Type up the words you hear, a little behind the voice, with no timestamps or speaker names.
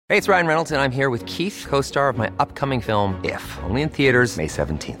Hey, it's Ryan Reynolds, and I'm here with Keith, co-star of my upcoming film, If, only in theaters May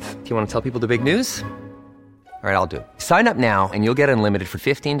 17th. Do you want to tell people the big news? All right, I'll do it. Sign up now and you'll get unlimited for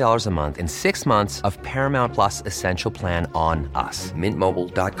 $15 a month and 6 months of Paramount Plus Essential Plan on us.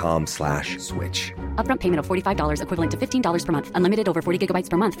 MintMobile.com/switch. Upfront payment of $45 equivalent to $15 per month. Unlimited over 40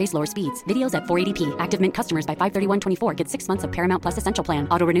 gigabytes per month. Face lower speeds. Videos at 480p. Active Mint customers by 531.24 get 6 months of Paramount Plus Essential Plan.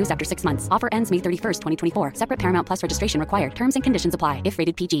 Auto renews after 6 months. Offer ends May 31st, 2024. Separate Paramount Plus registration required. Terms and conditions apply if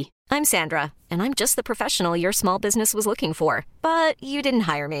rated PG. I'm Sandra, and I'm just the professional your small business was looking for. But you didn't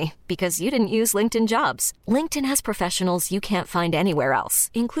hire me because you didn't use LinkedIn Jobs. LinkedIn has professionals you can't find anywhere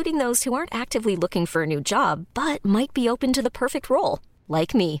else, including those who aren't actively looking for a new job, but might be open to the perfect role,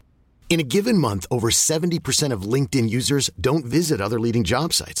 like me. In a given month, over 70% of LinkedIn users don't visit other leading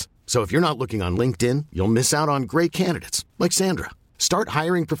job sites. So if you're not looking on LinkedIn, you'll miss out on great candidates like Sandra. Start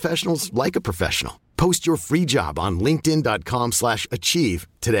hiring professionals like a professional. Post your free job on linkedin.com/achieve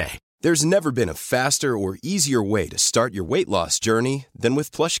today. There's never been a faster or easier way to start your weight loss journey than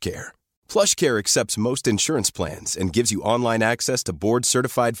with PlushCare. PlushCare accepts most insurance plans and gives you online access to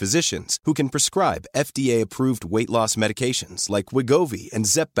board-certified physicians who can prescribe FDA-approved weight loss medications like Wegovy and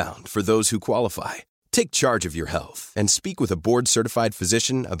Zepbound for those who qualify. Take charge of your health and speak with a board-certified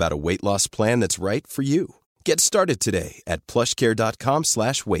physician about a weight loss plan that's right for you. Get started today at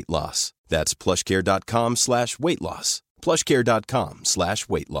plushcare.com/weight loss. That's plushcare.com/weight loss.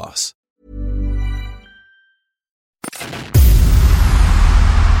 plushcare.com/weight loss.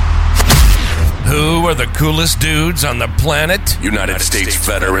 Who are the coolest dudes on the planet? United States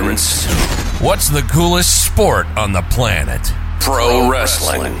veterans. What's the coolest sport on the planet? Pro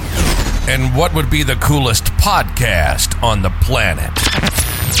wrestling. And what would be the coolest podcast on the planet?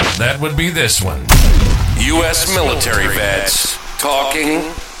 That would be this one. U.S. military vets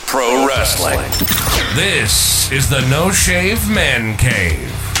talking pro wrestling. This is the No Shave Man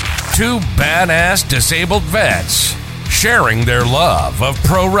Cave. Two badass disabled vets sharing their love of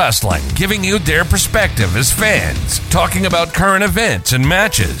pro wrestling, giving you their perspective as fans, talking about current events and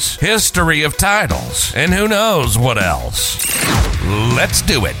matches, history of titles, and who knows what else. Let's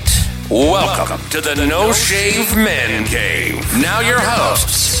do it. Welcome to the No Shave Man Cave. Now your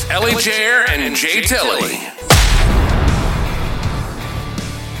hosts, Ellie Jair and Jay Tilley.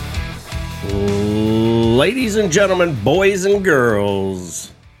 Ladies and gentlemen, boys and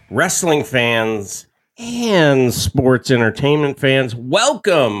girls, wrestling fans, and sports entertainment fans,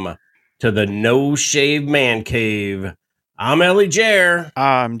 welcome to the No Shave Man Cave. I'm Ellie Jair.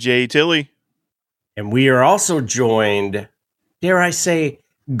 I'm Jay Tilley. And we are also joined, dare I say,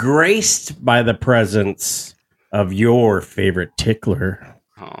 graced by the presence of your favorite tickler,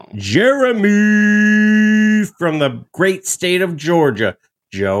 Jeremy from the great state of Georgia.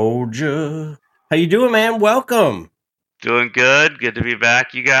 Georgia. How you doing, man? Welcome. Doing good. Good to be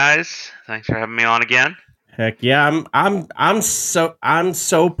back, you guys. Thanks for having me on again. Heck yeah, I'm so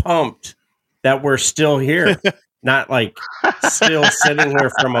pumped that we're still here. Not like still sitting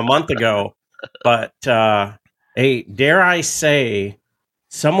here from a month ago, but hey, dare I say,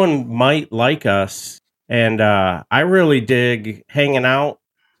 someone might like us, and I really dig hanging out.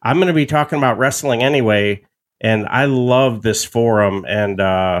 I'm going to be talking about wrestling anyway, and I love this forum. And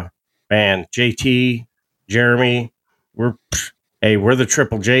man, JT, Jeremy, we're the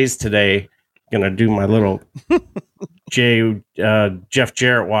Triple J's today. Gonna do my little Jeff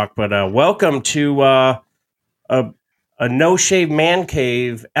Jarrett walk, but welcome to a No Shave Man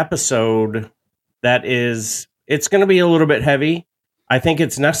Cave episode. It's going to be a little bit heavy. I think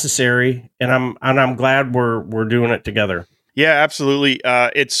it's necessary, and I'm glad we're doing it together. Yeah, absolutely.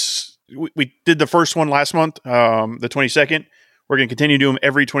 We did the first one last month, the 22nd. We're going to continue to do them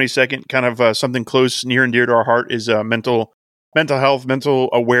every 22nd. Kind of something close, near and dear to our heart is mental health, mental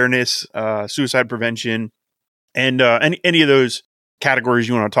awareness, suicide prevention, and any of those categories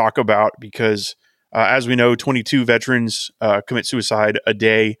you want to talk about, because as we know, 22 veterans commit suicide a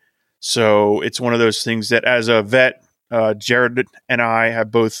day. So it's one of those things that as a vet, Jared and I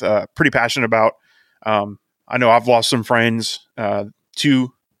have both pretty passionate about. I know I've lost some friends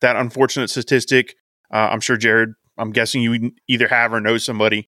to that unfortunate statistic. I'm sure Jared, I'm guessing you either have or know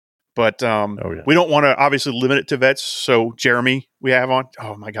somebody. But we don't want to obviously limit it to vets. So Jeremy, we have on.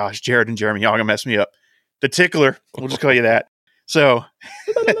 Oh my gosh, Jared and Jeremy, y'all gonna mess me up. The tickler, we'll just call you that. So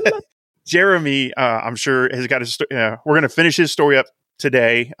Jeremy, I'm sure has got his. We're gonna finish his story up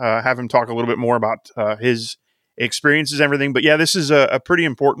today. Have him talk a little bit more about his experiences and everything. But yeah, this is a pretty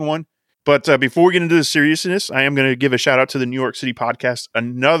important one. But before we get into the seriousness, I am going to give a shout out to the New York City podcast.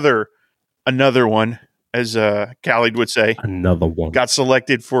 Another one, as Khalid would say. Another one. Got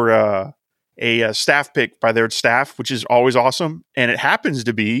selected for a staff pick by their staff, which is always awesome. And it happens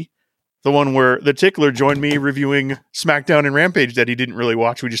to be the one where the Tickler joined me reviewing SmackDown and Rampage that he didn't really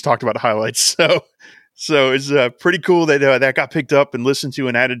watch. We just talked about highlights. So it's pretty cool that that got picked up and listened to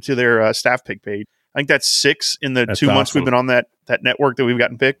and added to their staff pick page. I think that's 6 in the 2 months we've been on that network that we've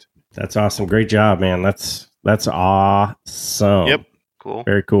gotten picked. That's awesome. Great job, man. That's awesome. Yep. Cool.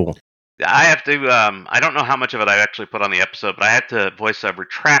 Very cool. I have to. I don't know how much of it I actually put on the episode, but I had to voice a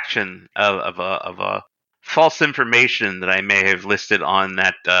retraction of a false information that I may have listed on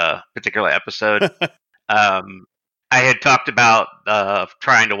that particular episode. I had talked about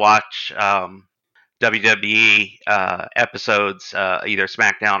trying to watch WWE episodes, either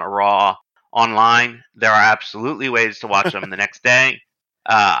SmackDown or Raw, online. There are absolutely ways to watch them the next day.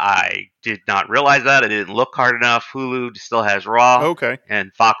 I did not realize that. I didn't look hard enough. Hulu still has Raw. Okay.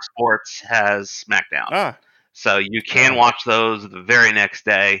 And Fox Sports has SmackDown. So you can watch those the very next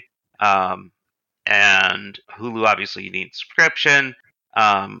day. And Hulu, obviously, you need a subscription.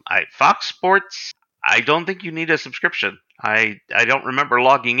 Fox Sports, I don't think you need a subscription. I don't remember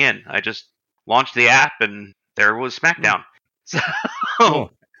logging in. I just launched the app and there was SmackDown. So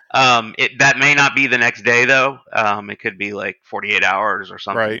that may not be the next day though. It could be like 48 hours or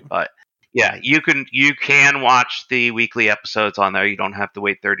something. Right. But yeah, you can watch the weekly episodes on there. You don't have to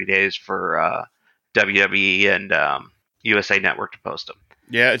wait 30 days for WWE and USA Network to post them.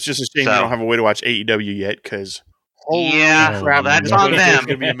 Yeah, it's just a shame you don't have a way to watch AEW yet because well, that's on them. It's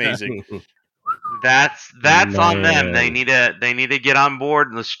gonna be amazing. That's on them. They need to get on board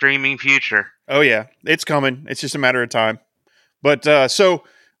in the streaming future. Oh yeah, it's coming. It's just a matter of time. But so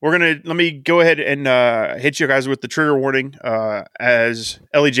let me go ahead and hit you guys with the trigger warning. As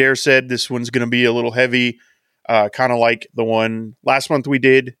Ellie Jair said, this one's going to be a little heavy, kind of like the one last month we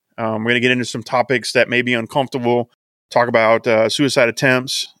did. We're going to get into some topics that may be uncomfortable. Talk about suicide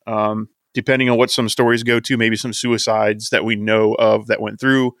attempts, depending on what some stories go to, maybe some suicides that we know of that went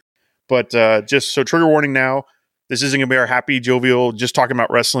through. But just so trigger warning now, this isn't going to be our happy, jovial, just talking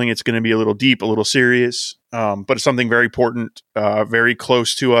about wrestling. It's going to be a little deep, a little serious, but it's something very important, very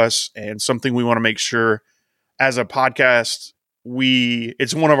close to us, and something we want to make sure as a podcast,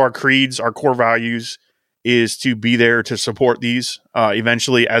 it's one of our creeds, our core values is to be there to support these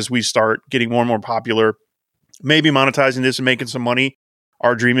eventually as we start getting more and more popular, maybe monetizing this and making some money.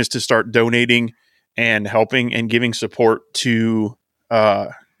 Our dream is to start donating and helping and giving support to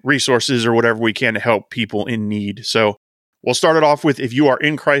resources or whatever we can to help people in need. So we'll start it off with, if you are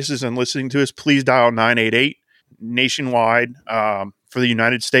in crisis and listening to us, please dial 988 nationwide for the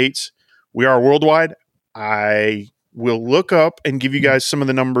United States. We are worldwide. I will look up and give you guys some of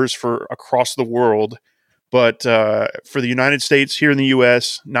the numbers for across the world. But for the United States, here in the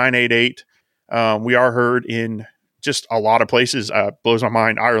U.S., 988, we are heard in just a lot of places. Blows my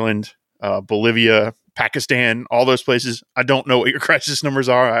mind. Ireland, Bolivia, Pakistan, all those places. I don't know what your crisis numbers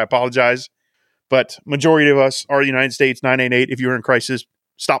are. I apologize. But majority of us are the United States, 988. If you're in crisis,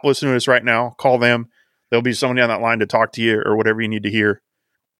 stop listening to us right now. Call them. There'll be somebody on that line to talk to you or whatever you need to hear.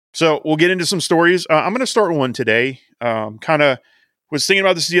 So we'll get into some stories. I'm going to start one today. Kind of was thinking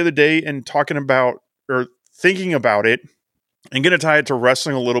about this the other day and talking about or thinking about it and going to tie it to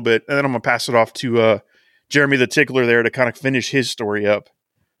wrestling a little bit. And then I'm going to pass it off to Jeremy the Tickler there to kind of finish his story up.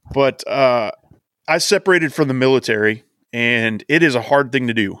 But I separated from the military, and it is a hard thing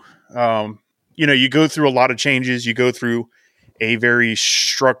to do. You go through a lot of changes. You go through a very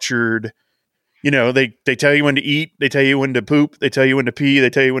structured, they tell you when to eat, they tell you when to poop, they tell you when to pee, they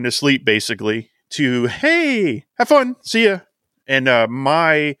tell you when to sleep, basically, to, hey, have fun, see ya. And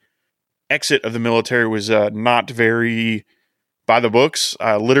my exit of the military was not very by the books.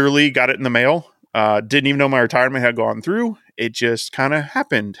 I literally got it in the mail. Didn't even know my retirement had gone through. It just kind of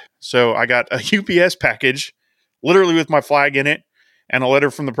happened. So I got a UPS package, literally with my flag in it, and a letter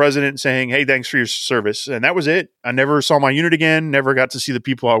from the president saying, hey, thanks for your service. And that was it. I never saw my unit again, never got to see the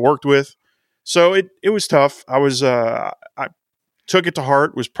people I worked with. So it was tough. I took it to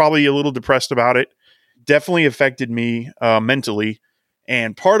heart, was probably a little depressed about it. Definitely affected me mentally.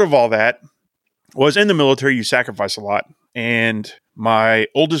 And part of all that was, in the military, you sacrifice a lot. And my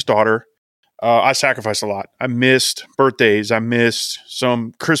oldest daughter, I sacrificed a lot. I missed birthdays. I missed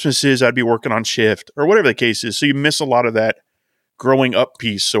some Christmases. I'd be working on shift or whatever the case is. So you miss a lot of that growing up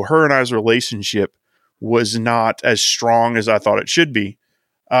piece. So her and I's relationship was not as strong as I thought it should be.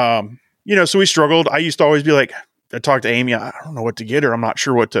 So we struggled. I used to always be like, I talked to Amy, I don't know what to get her. I'm not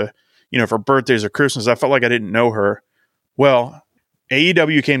sure what to, for birthdays or Christmas. I felt like I didn't know her. Well,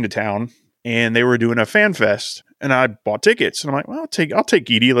 AEW came to town and they were doing a fan fest and I bought tickets and I'm like, well, I'll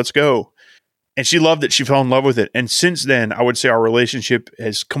take Edie. Let's go. And she loved it. She fell in love with it. And since then, I would say our relationship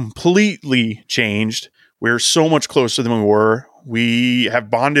has completely changed. We're so much closer than we were. We have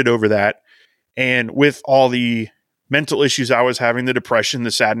bonded over that. And with all the mental issues I was having, the depression,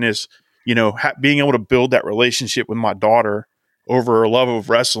 the sadness, being able to build that relationship with my daughter over a love of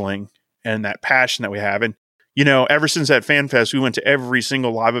wrestling and that passion that we have. And, ever since that Fan Fest, we went to every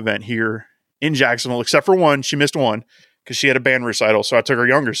single live event here in Jacksonville, except for one. She missed one because she had a band recital. So I took her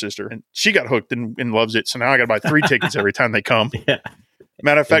younger sister and she got hooked and loves it. So now I got to buy 3 tickets every time they come. Yeah.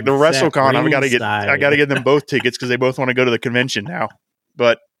 Matter of fact, the WrestleCon, I got to get them both tickets because they both want to go to the convention now.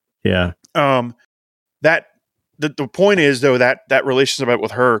 But yeah, the point is though that relationship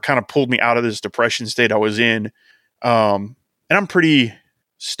with her kind of pulled me out of this depression state I was in. And I'm pretty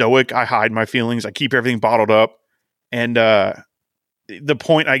stoic. I hide my feelings. I keep everything bottled up. And the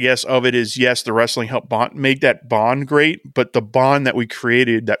point, I guess, of it is, yes, the wrestling helped make that bond great, but the bond that we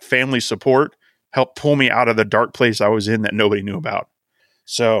created, that family support, helped pull me out of the dark place I was in that nobody knew about.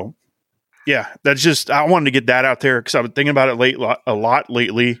 So, yeah, I wanted to get that out there because I've been thinking about it a lot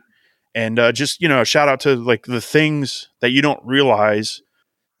lately. And just, shout out to like the things that you don't realize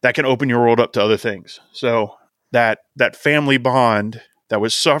that can open your world up to other things. So that family bond that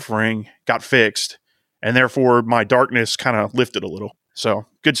was suffering got fixed, and therefore my darkness kind of lifted a little. So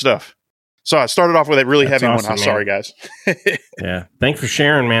good stuff. So I started off with a really heavy one. I'm sorry, guys. Yeah. Thanks for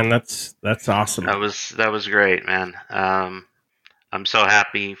sharing, man. That's awesome. That was great, man. I'm so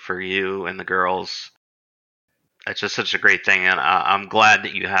happy for you and the girls. It's just such a great thing. And I'm glad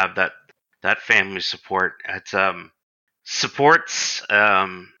that you have that family support. It's, supports,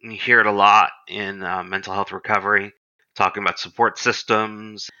 you hear it a lot in mental health recovery, talking about support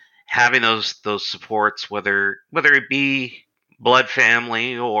systems, having those supports, whether it be blood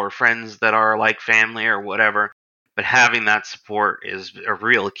family or friends that are like family or whatever, but having that support is a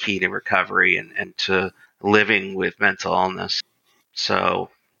real key to recovery and to living with mental illness. So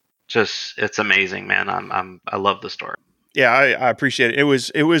it's amazing, man. I love the story. Yeah, I appreciate it. It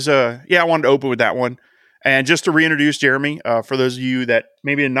was I wanted to open with that one. And just to reintroduce Jeremy, for those of you that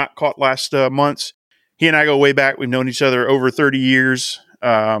maybe had not caught last months, he and I go way back. We've known each other over 30 years.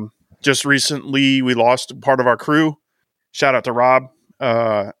 Just recently, we lost part of our crew. Shout out to Rob,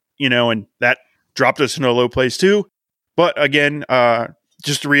 and that dropped us into a low place too. But again,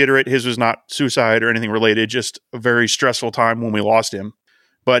 just to reiterate, his was not suicide or anything related, just a very stressful time when we lost him.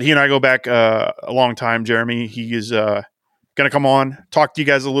 But he and I go back a long time, Jeremy. He is going to come on, talk to you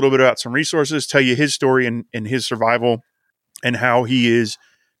guys a little bit about some resources, tell you his story and his survival and how he is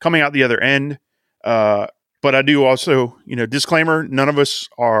coming out the other end. But I do also, disclaimer, none of us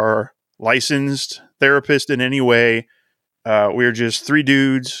are licensed therapists in any way. We're just 3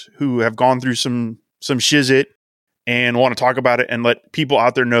 dudes who have gone through some shizit and want to talk about it and let people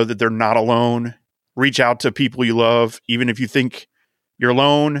out there know that they're not alone. Reach out to people you love. Even if you think you're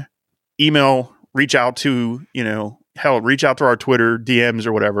alone, email, reach out to, reach out to our Twitter, DMs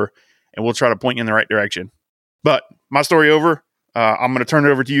or whatever, and we'll try to point you in the right direction. But my story over. I'm going to turn it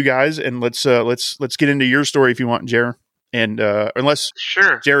over to you guys, and let's get into your story if you want, Jared. And unless,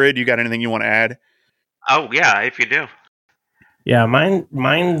 sure, Jared, you got anything you want to add? Oh yeah, if you do. Yeah,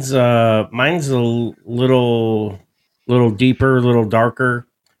 mine's a little deeper, a little darker.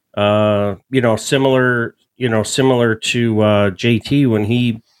 Similar to JT when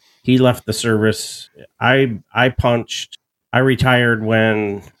he left the service. I retired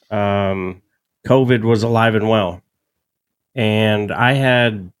when COVID was alive and well. And I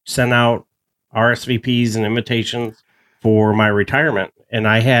had sent out RSVPs and invitations for my retirement. And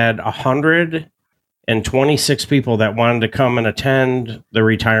I had 126 people that wanted to come and attend the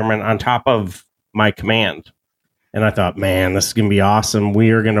retirement on top of my command. And I thought, man, this is going to be awesome.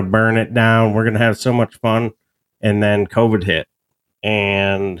 We are going to burn it down. We're going to have so much fun. And then COVID hit.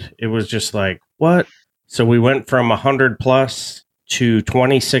 And it was just like, what? So we went from 100 plus to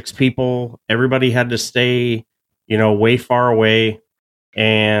 26 people. Everybody had to stay, way far away.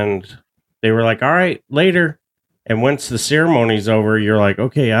 And they were like, all right, later. And once the ceremony's over, you're like,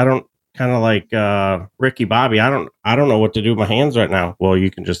 okay, I don't, kind of like Ricky Bobby. I don't know what to do with my hands right now. Well,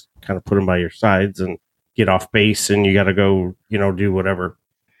 you can just kind of put them by your sides and get off base, and you got to go, do whatever.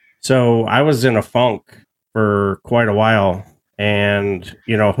 So I was in a funk for quite a while, and,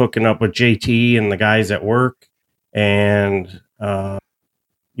 hooking up with JT and the guys at work, and,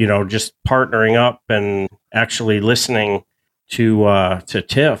 just partnering up and actually listening to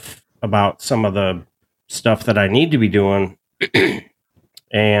Tiff about some of the stuff that I need to be doing.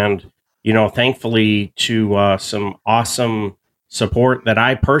 And, thankfully to some awesome support that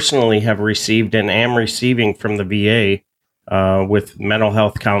I personally have received and am receiving from the VA. with mental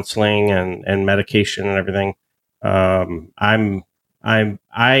health counseling and medication and everything. I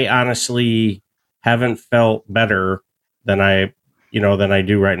honestly haven't felt better than I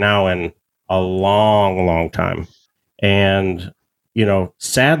do right now in a long, long time. And,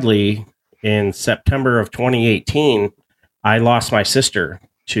 sadly, in September of 2018, I lost my sister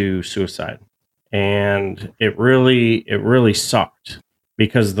to suicide. And it really sucked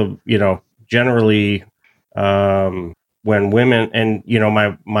because generally, when women, and,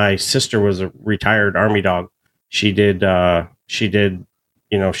 my sister was a retired Army dog. She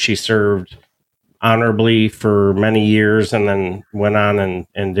served honorably for many years and then went on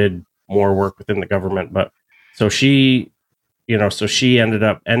and did more work within the government. But so she ended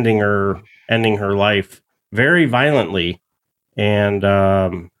up ending her life very violently,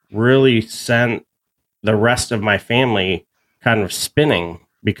 and really sent the rest of my family kind of spinning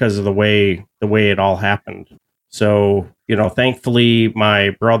because of the way it all happened. So, thankfully my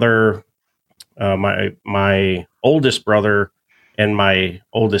brother, my oldest brother and my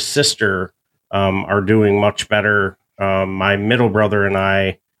oldest sister are doing much better. My middle brother and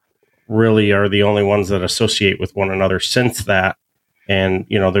I really are the only ones that associate with one another since that. And,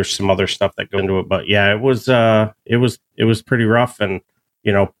 there's some other stuff that goes into it, but yeah, it was pretty rough. And,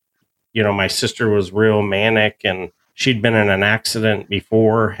 my sister was real manic, and she'd been in an accident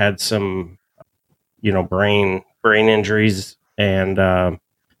before, had some, brain injuries. And,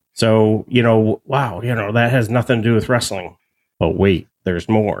 so, wow, that has nothing to do with wrestling. But wait, there's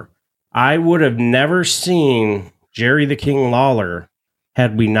more. I would have never seen Jerry the King Lawler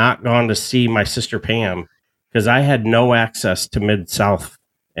had we not gone to see my sister Pam, because I had no access to Mid-South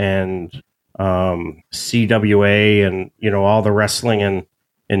and CWA and, all the wrestling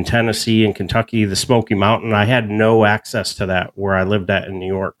in Tennessee and Kentucky, the Smoky Mountain. I had no access to that where I lived at in New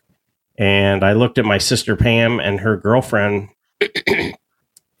York. And I looked at my sister Pam and her girlfriend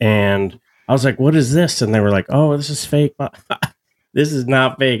and I was like, what is this? And they were like, oh, this is fake. This is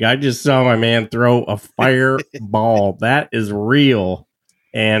not fake. I just saw my man throw a fireball. That is real.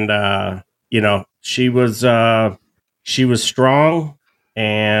 And, she was strong,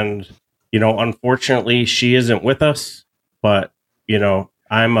 and, unfortunately she isn't with us, but,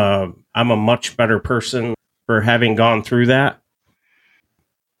 I'm a much better person for having gone through that.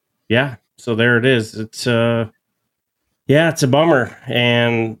 Yeah. So there it is. It's it's a bummer.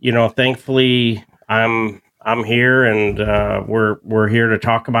 And, thankfully I'm here, and we're here to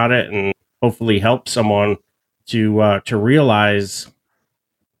talk about it and hopefully help someone to realize,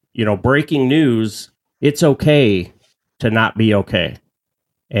 breaking news, it's okay to not be okay.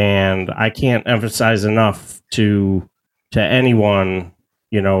 And I can't emphasize enough to anyone,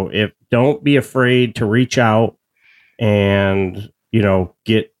 if don't be afraid to reach out and,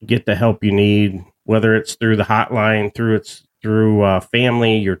 get the help you need, whether it's through the hotline, through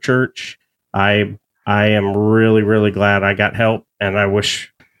family, your church. I am really, really glad I got help, and I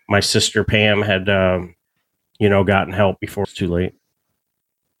wish my sister Pam had, gotten help before it's too late.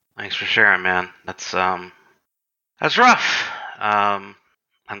 Thanks for sharing, man. That's rough. I'm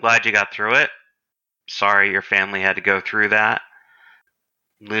glad you got through it. Sorry your family had to go through that.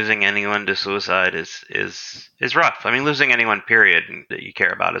 Losing anyone to suicide is rough. I mean, losing anyone, period, that you care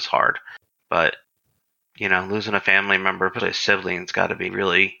about is hard. But, losing a family member, particularly a sibling's got to be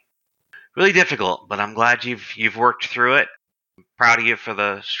really, really difficult. But I'm glad you've worked through it. I'm proud of you for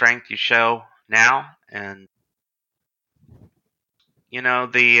the strength you show now. And,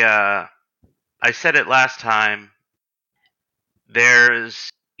 I said it last time,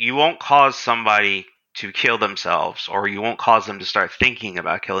 you won't cause somebody to kill themselves, or you won't cause them to start thinking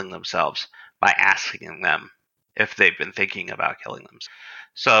about killing themselves by asking them if they've been thinking about killing themselves.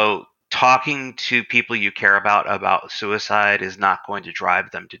 So talking to people you care about suicide is not going to drive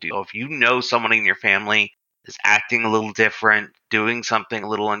them to do. So if you know someone in your family is acting a little different, doing something a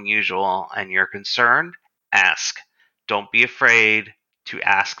little unusual, and you're concerned, ask. Don't be afraid to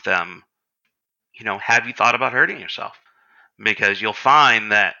ask them, have you thought about hurting yourself? Because you'll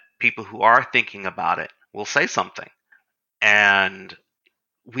find that people who are thinking about it will say something. And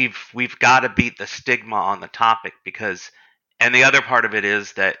we've got to beat the stigma on the topic, and the other part of it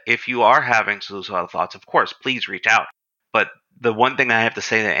is that if you are having suicidal thoughts, of course, please reach out. But the one thing I have to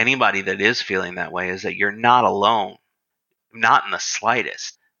say to anybody that is feeling that way is that you're not alone, not in the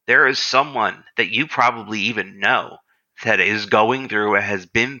slightest. There is someone that you probably even know that is going through or has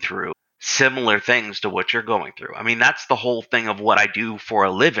been through similar things to what you're going through. I mean, that's the whole thing of what I do for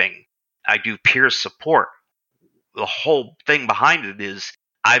a living. I do peer support. The whole thing behind it is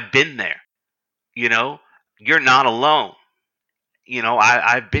I've been there. You're not alone.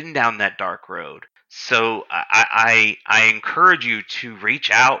 I've been down that dark road. So I encourage you to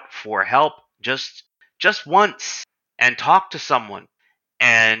reach out for help just once and talk to someone,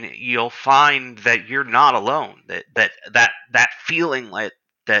 and you'll find that you're not alone. That feeling like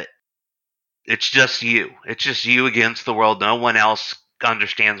that it's just you. It's just you against the world. No one else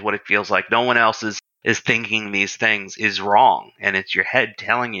understands what it feels like. No one else is thinking these things is wrong, and it's your head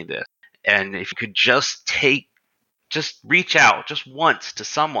telling you this. And if you could just reach out just once to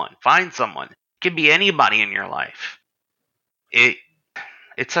someone, find someone. It could be anybody in your life.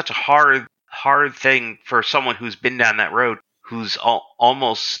 It's such a hard thing for someone who's been down that road, who's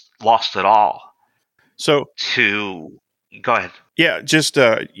almost lost it all. So to go ahead. Yeah, just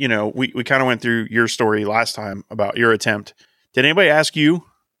we kind of went through your story last time about your attempt. Did anybody ask you?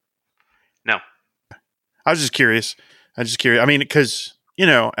 No. I was just curious. I mean, because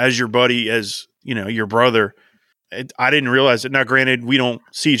as your buddy, as your brother, I didn't realize it. Now, granted, we don't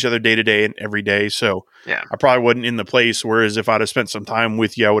see each other day to day and every day, so yeah, I probably wasn't in the place. Whereas if I'd have spent some time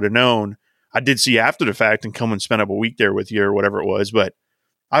with you, I would have known. I did see you after the fact and come and spend up a week there with you or whatever it was. But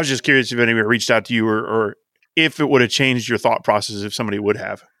I was just curious if anybody reached out to you or if it would have changed your thought process if somebody would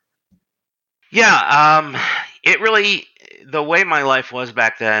have. Yeah, it really, the way my life was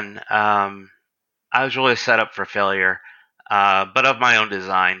back then, I was really set up for failure, but of my own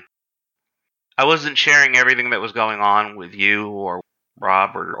design. I wasn't sharing everything that was going on with you or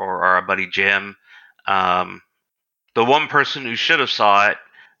Rob or our buddy Jim. The one person who should have saw it,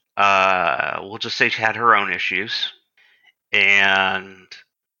 we'll just say she had her own issues. And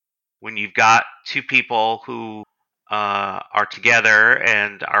when you've got two people who are together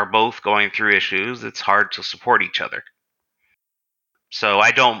and are both going through issues, it's hard to support each other. So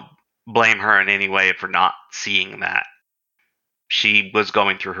I don't blame her in any way for not seeing that. She was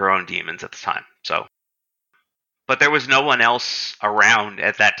going through her own demons at the time. So, but there was no one else around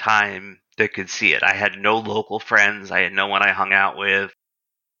at that time that could see it. I had no local friends. I had no one I hung out with.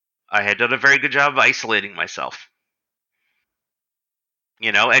 I had done a very good job of isolating myself.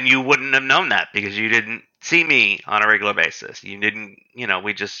 And you wouldn't have known that because you didn't see me on a regular basis. You didn't,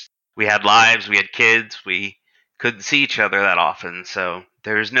 we had lives, we had kids, we couldn't see each other that often. So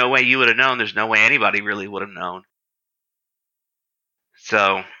there's no way you would have known. There's no way anybody really would have known.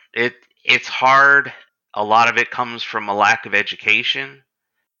 So it's hard. A lot of it comes from a lack of education.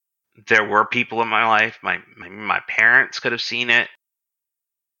 There were people in my life, my parents could have seen it,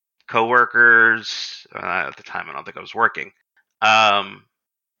 coworkers. At the time, I don't think I was working. Other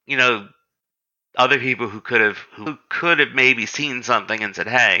people who could have maybe seen something and said,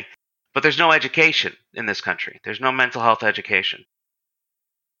 "Hey," but there's no education in this country. There's no mental health education.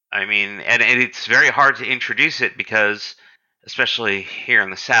 I mean, and it's very hard to introduce it because, especially here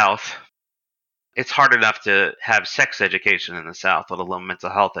in the South, it's hard enough to have sex education in the South, let alone mental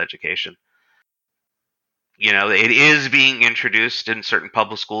health education. It is being introduced in certain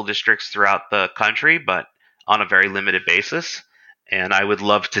public school districts throughout the country, but on a very limited basis. And I would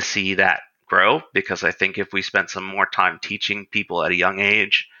love to see that grow because I think if we spent some more time teaching people at a young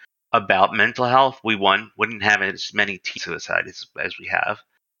age about mental health, we, one, wouldn't have as many teen suicides as we have,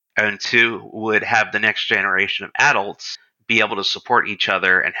 and two, would have the next generation of adults be able to support each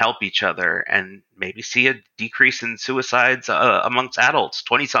other and help each other and maybe see a decrease in suicides amongst adults,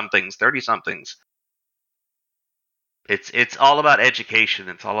 20-somethings, 30-somethings. It's all about education.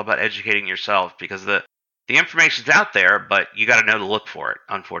 It's all about educating yourself because the information's out there, but you got to know to look for it,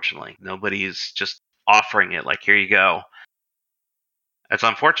 unfortunately. Nobody's just offering it like, here you go. It's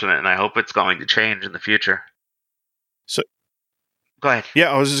unfortunate, and I hope it's going to change in the future. So, go ahead.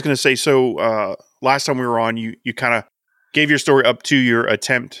 Yeah, I was just going to say, so last time we were on, you kind of gave your story up to your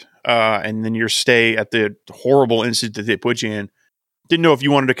attempt and then your stay at the horrible institute that they put you in. Didn't know if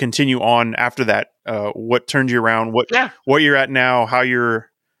you wanted to continue on after that. What turned you around? What you're at now? How you're?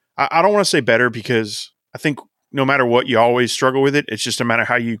 I don't want to say better because I think no matter what, you always struggle with it. It's just a matter of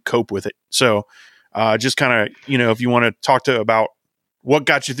how you cope with it. So, just kind of if you want to talk about what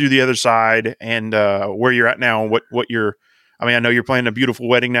got you through the other side and where you're at now, and what you're. I mean, I know you're planning a beautiful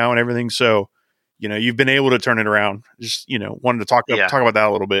wedding now and everything. So, you've been able to turn it around. Just wanted to talk about that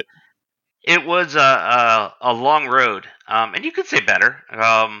a little bit. It was a long road, and you could say better.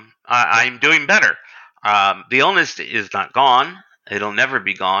 I'm doing better. The illness is not gone. It'll never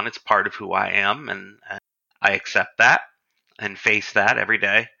be gone. It's part of who I am, and I accept that and face that every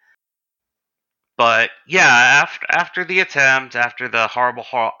day. But yeah, after the attempt, after the horrible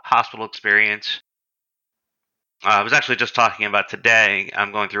hospital experience, I was actually just talking about today.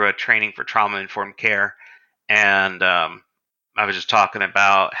 I'm going through a training for trauma-informed care, and I was just talking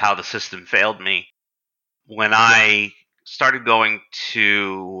about how the system failed me. When I started going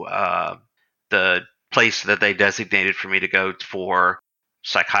to the place that they designated for me to go for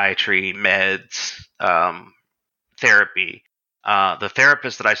psychiatry, meds, therapy, the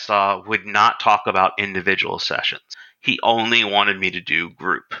therapist that I saw would not talk about individual sessions. He only wanted me to do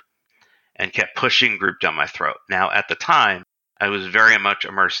group and kept pushing group down my throat. Now, at the time, I was very much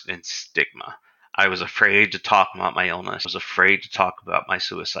immersed in stigma. I was afraid to talk about my illness. I was afraid to talk about my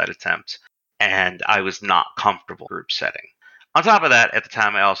suicide attempts. And I was not comfortable in group setting. On top of that, at the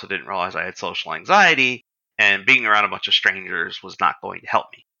time, I also didn't realize I had social anxiety, and being around a bunch of strangers was not going to help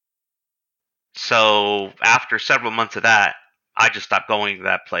me. So after several months of that, I just stopped going to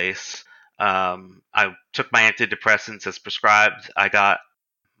that place. I took my antidepressants as prescribed. I got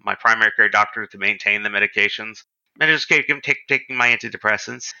my primary care doctor to maintain the medications, and I just kept taking my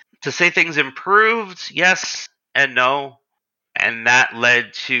antidepressants. To say things improved, yes and no. And that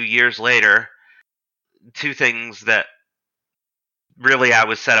led to, years later, two things that really I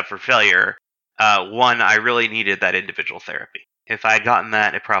was set up for failure. One, I really needed that individual therapy. If I had gotten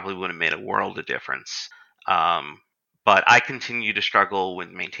that, it probably would have made a world of difference. But I continue to struggle with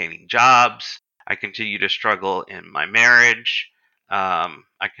maintaining jobs. I continue to struggle in my marriage.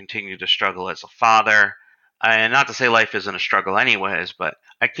 I continue to struggle as a father. And not to say life isn't a struggle anyways, but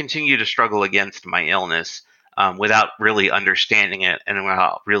I continue to struggle against my illness without really understanding it and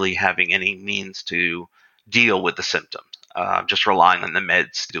without really having any means to deal with the symptoms. Just relying on the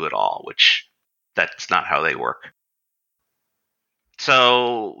meds to do it all, which that's not how they work.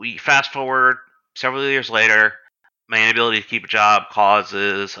 So we fast forward several years later. My inability to keep a job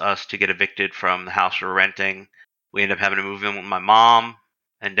causes us to get evicted from the house we're renting. We end up having to move in with my mom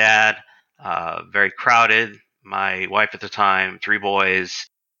and dad. Very crowded. My wife at the time, 3 boys,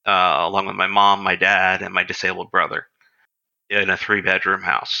 along with my mom, my dad, and my disabled brother in a 3-bedroom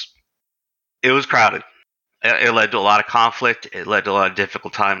house. It was crowded. It led to a lot of conflict. It led to a lot of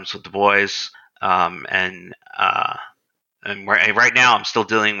difficult times with the boys. And right now I'm still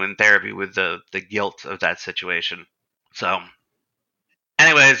dealing with therapy with the guilt of that situation. So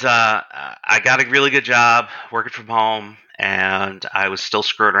anyways, I got a really good job working from home, and I was still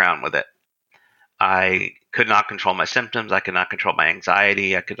screwing around with it. I could not control my symptoms. I could not control my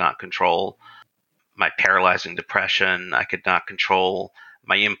anxiety. I could not control my paralyzing depression. I could not control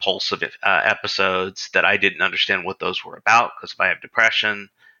my impulsive episodes that I didn't understand what those were about. Because if I have depression,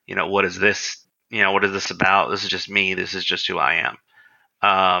 what is this? What is this about? This is just me. This is just who I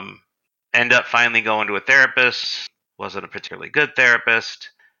am. End up finally going to a therapist. Wasn't a particularly good therapist.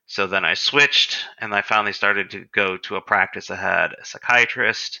 So then I switched, and I finally started to go to a practice that had a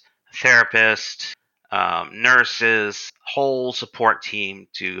psychiatrist, a therapist, nurses, whole support team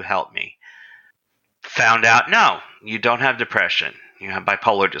to help me. Found out, no, you don't have depression. You have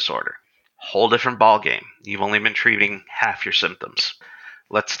bipolar disorder. Whole different ball game. You've only been treating half your symptoms.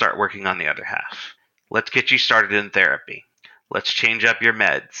 Let's start working on the other half. Let's get you started in therapy. Let's change up your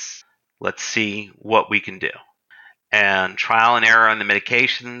meds. Let's see what we can do. And trial and error on the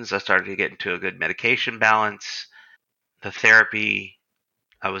medications, I started to get into a good medication balance. The therapy,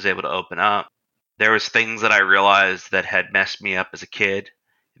 I was able to open up. There was things that I realized that had messed me up as a kid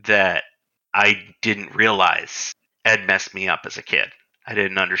that I didn't realize had messed me up as a kid. I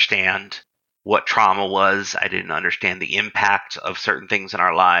didn't understand what trauma was. I didn't understand the impact of certain things in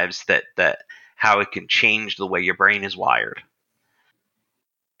our lives, that how it can change the way your brain is wired.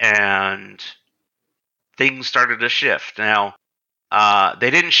 And things started to shift. Now, they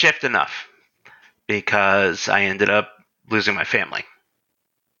didn't shift enough because I ended up losing my family.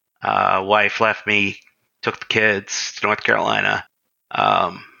 Wife left me, took the kids to North Carolina.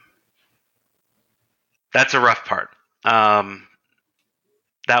 That's a rough part.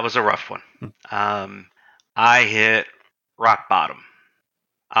 That was a rough one. I hit rock bottom.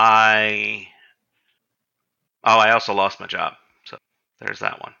 I also lost my job. So there's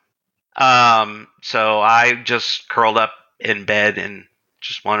that one. So I just curled up in bed and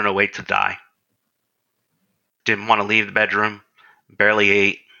just wanted to wait to die. Didn't want to leave the bedroom. Barely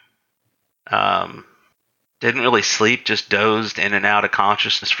ate. Didn't really sleep. Just dozed in and out of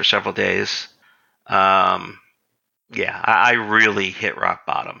consciousness for several days. I really hit rock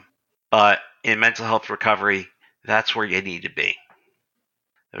bottom. But in mental health recovery, that's where you need to be.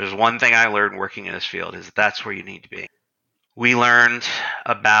 There's one thing I learned working in this field is that's where you need to be. We learned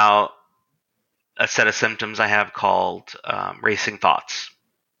about a set of symptoms I have called racing thoughts.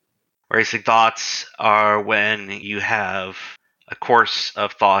 Racing thoughts are when you have a course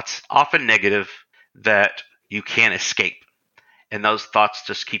of thoughts, often negative, that you can't escape. And those thoughts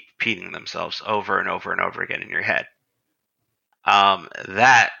just keep repeating themselves over and over and over again in your head.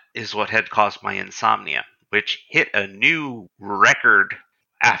 That is what had caused my insomnia, which hit a new record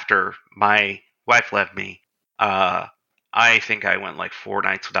after my wife left me, I think I went like 4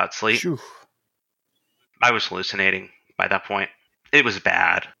 nights without sleep. Phew. I was hallucinating by that point. It was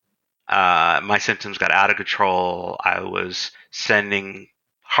bad. My symptoms got out of control. I was sending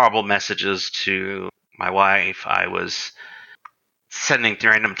horrible messages to my wife. I was sending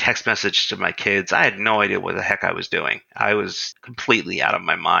random text messages to my kids. I had no idea what the heck I was doing. I was completely out of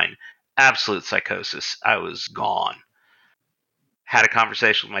my mind. Absolute psychosis. I was gone. Had a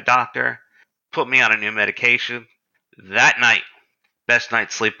conversation with my doctor, put me on a new medication. That night, best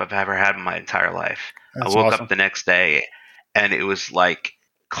night's sleep I've ever had in my entire life. That's I woke awesome. up the next day and it was like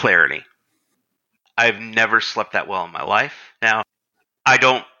clarity. I've never slept that well in my life. Now,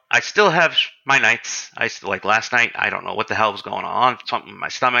 I still have my nights. Like last night, I don't know what the hell was going on. Something in my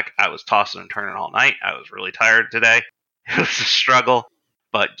stomach. I was tossing and turning all night. I was really tired today. It was a struggle,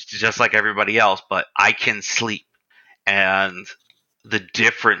 but just like everybody else, but I can sleep. And the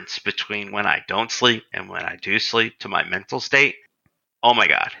difference between when I don't sleep and when I do sleep to my mental state, oh my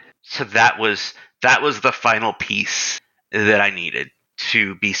God. So that was the final piece that I needed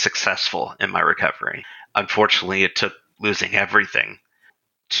to be successful in my recovery. Unfortunately, it took losing everything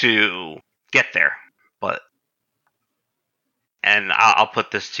to get there. And I'll put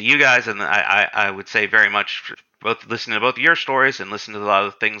this to you guys, and I would say very much, both listening to both your stories and listening to a lot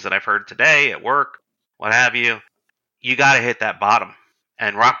of the things that I've heard today at work, what have you, you got to hit that bottom.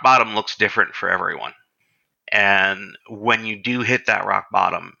 And rock bottom looks different for everyone. And when you do hit that rock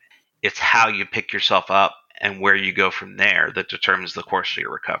bottom, it's how you pick yourself up and where you go from there that determines the course of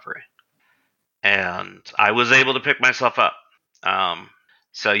your recovery. And I was able to pick myself up.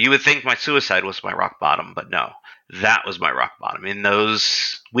 So you would think my suicide was my rock bottom, but no, that was my rock bottom. In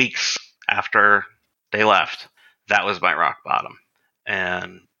those weeks after they left, that was my rock bottom.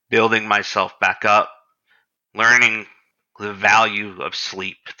 And building myself back up, learning the value of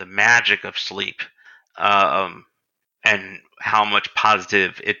sleep, the magic of sleep, and how much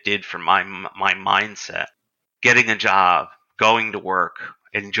positive it did for my mindset. Getting a job, going to work,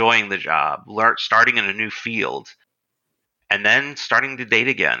 enjoying the job, starting in a new field, and then starting to date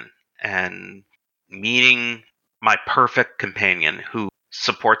again and meeting my perfect companion who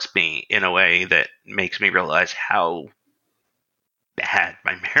supports me in a way that makes me realize how bad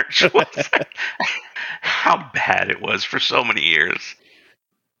my marriage was. How bad it was for so many years.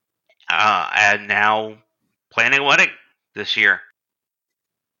 And now planning a wedding this year.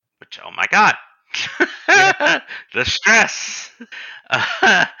 Which, oh my God. The stress.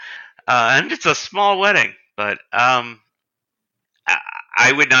 And it's a small wedding, but I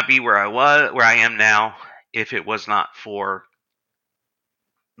would not be where I am now if it was not for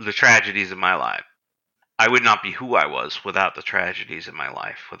the tragedies in my life. I would not be who I was without the tragedies in my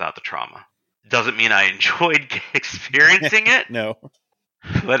life, without the trauma. Doesn't mean I enjoyed experiencing it. No.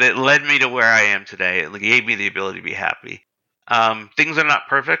 But it led me to where I am today. It gave me the ability to be happy. Things are not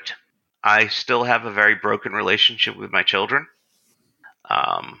perfect. I still have a very broken relationship with my children.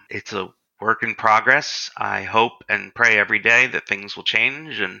 It's a work in progress. I hope and pray every day that things will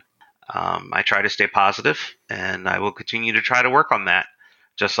change, and I try to stay positive, and I will continue to try to work on that,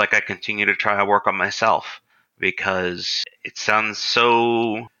 just like I continue to try to work on myself, because it sounds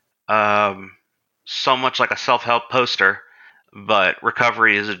so much like a self-help poster, but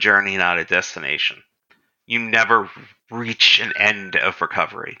recovery is a journey, not a destination. You never reach an end of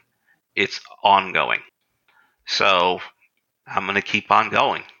recovery. It's ongoing. So I'm going to keep on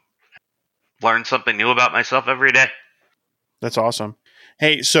going. Learn something new about myself every day. That's awesome.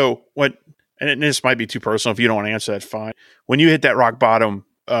 Hey, so what, and this might be too personal. If you don't want to answer that, fine. When you hit that rock bottom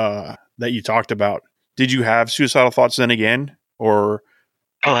that you talked about, did you have suicidal thoughts then again? Or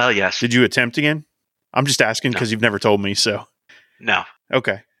oh, hell yes. Did you attempt again? I'm just asking because you've never told me, so. No.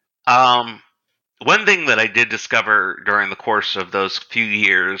 Okay. One thing that I did discover during the course of those few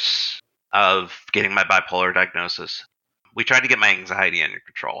years of getting my bipolar diagnosis, we tried to get my anxiety under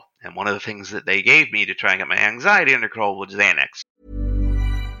control. And one of the things that they gave me to try and get my anxiety under control was Xanax.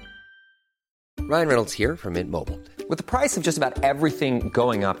 Ryan Reynolds here from Mint Mobile. With the price of just about everything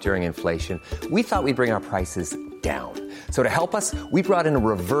going up during inflation, we thought we'd bring our prices down. So to help us, we brought in a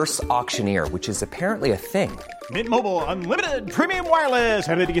reverse auctioneer, which is apparently a thing. Mint Mobile Unlimited Premium Wireless.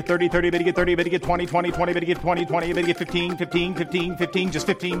 How to get 30, 30, bit to get 30, bit to get 20, 20, 20, bit to get 20, 20, bit to get 15, 15, 15, 15, just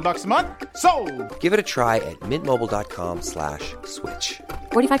 $15 a month? Sold! Give it a try at mintmobile.com/switch.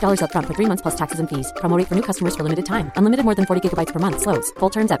 $45 up front for 3 months plus taxes and fees. Promo rate for new customers for limited time. Unlimited more than 40 gigabytes per month. Slows full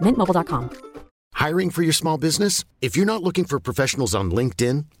terms at mintmobile.com. Hiring for your small business? If you're not looking for professionals on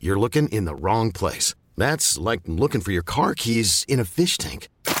LinkedIn, you're looking in the wrong place. That's like looking for your car keys in a fish tank.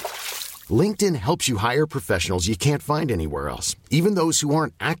 LinkedIn helps you hire professionals you can't find anywhere else, even those who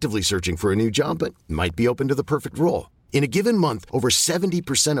aren't actively searching for a new job but might be open to the perfect role. In a given month, over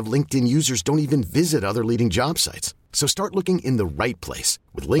 70% of LinkedIn users don't even visit other leading job sites. So start looking in the right place.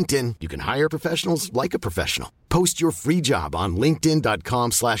 With LinkedIn, you can hire professionals like a professional. Post your free job on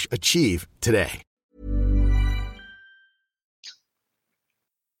linkedin.com/achieve today.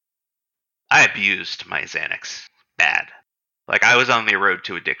 I abused my Xanax bad. Like, I was on the road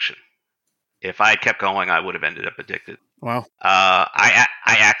to addiction. If I had kept going, I would have ended up addicted. Wow. I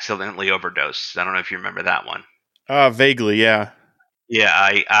accidentally overdosed. I don't know if you remember that one. Vaguely, yeah. Yeah,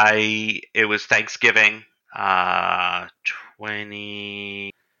 it was Thanksgiving,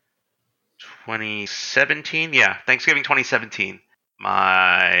 2017. Yeah, Thanksgiving 2017.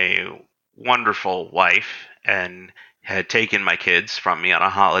 My wonderful wife had taken my kids from me on a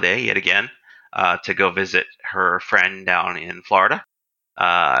holiday yet again to go visit her friend down in Florida.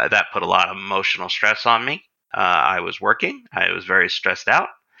 That put a lot of emotional stress on me. I was working. I was very stressed out.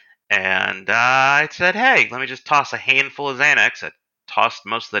 And I said, hey, let me just toss a handful of Xanax. I tossed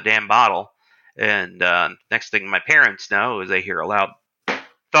most of the damn bottle. And next thing my parents know is they hear a loud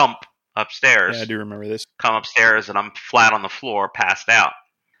thump upstairs. Yeah, I do remember this. Come upstairs and I'm flat on the floor, passed out.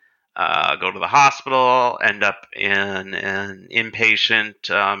 Go to the hospital, end up in an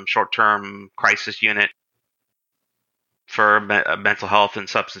inpatient short-term crisis unit for mental health and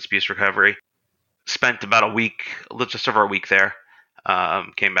substance abuse recovery. Spent about a week, just over a week there.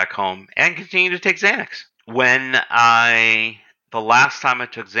 Came back home and continued to take Xanax. The last time I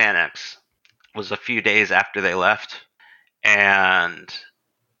took Xanax was a few days after they left, and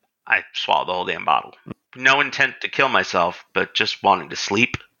I swallowed the whole damn bottle. No intent to kill myself, but just wanting to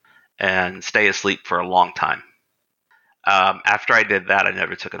sleep and stay asleep for a long time. After I did that, I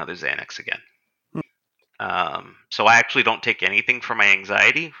never took another Xanax again. So I actually don't take anything for my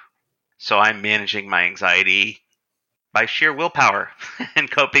anxiety. So I'm managing my anxiety by sheer willpower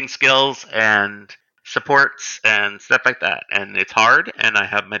and coping skills and supports and stuff like that. And it's hard, and I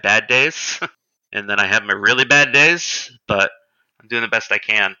have my bad days, and then I have my really bad days, but I'm doing the best I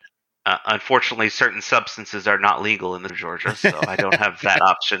can. Unfortunately, certain substances are not legal in Georgia, so I don't have that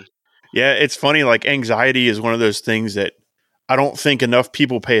option. Yeah, it's funny. Like, anxiety is one of those things that I don't think enough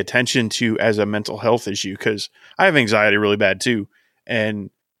people pay attention to as a mental health issue, because I have anxiety really bad too. And,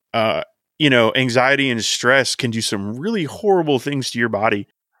 anxiety and stress can do some really horrible things to your body.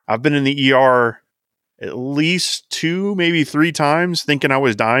 I've been in the ER at least 2, maybe 3 times thinking I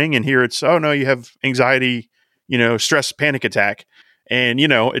was dying. And here it's, oh no, you have anxiety, stress, panic attack. And,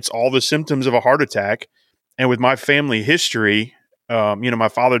 it's all the symptoms of a heart attack. And with my family history, my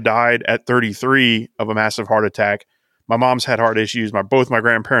father died at 33 of a massive heart attack. My mom's had heart issues. Both my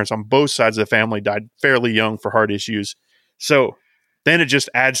grandparents on both sides of the family died fairly young for heart issues. So then it just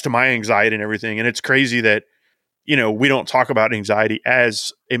adds to my anxiety and everything. And it's crazy that, we don't talk about anxiety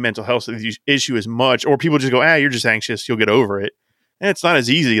as a mental health issue as much, or people just go, you're just anxious, you'll get over it. And it's not as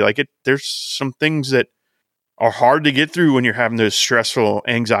easy. There's some things that are hard to get through when you're having those stressful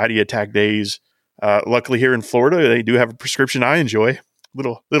anxiety attack days. Luckily here in Florida, they do have a prescription I enjoy,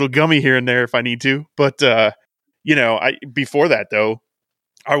 little gummy here and there if I need to. But, before that though,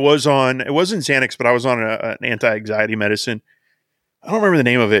 it wasn't Xanax, but I was on an anti-anxiety medicine. I don't remember the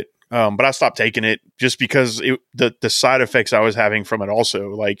name of it, but I stopped taking it just because the side effects I was having from it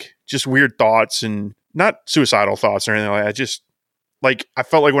also, like just weird thoughts, and not suicidal thoughts or anything like that. Just like, I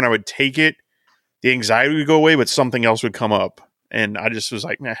felt like when I would take it, the anxiety would go away, but something else would come up. And I just was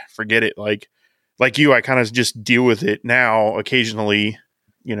like, forget it. Like you, I kind of just deal with it now. Occasionally,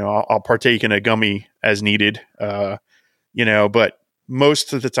 I'll partake in a gummy as needed, but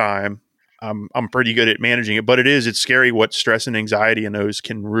most of the time I'm pretty good at managing it. But it's scary what stress and anxiety and those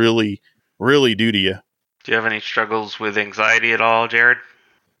can really, really do to you. Do you have any struggles with anxiety at all, Jared?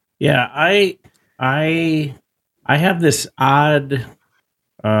 Yeah, I have this odd,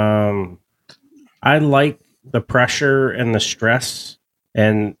 I like the pressure and the stress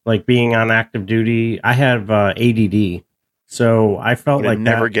and like being on active duty. I have ADD. So I felt like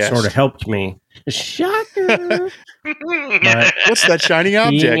that sort of helped me. Shocker. What's that shiny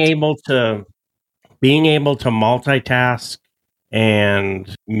object? Being able to multitask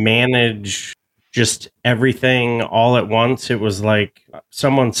and manage just everything all at once. It was like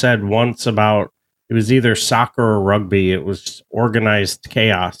someone said once about, it was either soccer or rugby. It was organized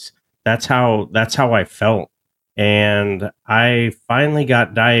chaos. That's how I felt. And I finally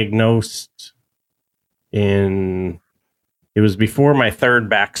got diagnosed it was before my second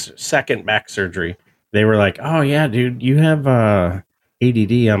back surgery. They were like, oh yeah, dude, you have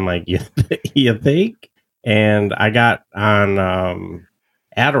ADD. I'm like, you think? And I got on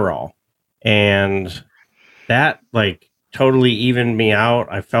Adderall, and that like totally evened me out.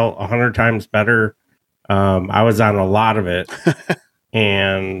 I felt 100 times better. I was on a lot of it.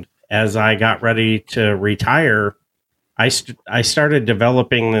 And as I got ready to retire, I started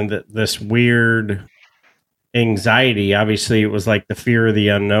developing this weird anxiety. Obviously, it was like the fear of the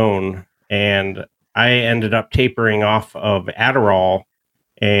unknown. And I ended up tapering off of Adderall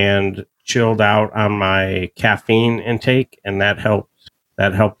and chilled out on my caffeine intake. And that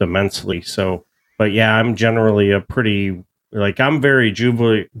helped immensely. So, but yeah, I'm generally a pretty, like, I'm very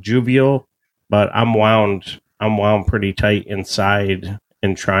jovial, but I'm wound pretty tight inside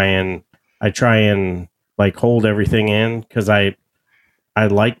and I try and like hold everything in because I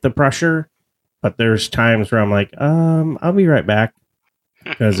like the pressure, but there's times where I'm like, I'll be right back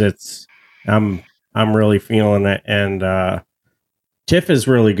because I'm really feeling it. And Tiff is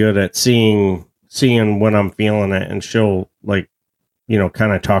really good at seeing when I'm feeling it, and she'll like,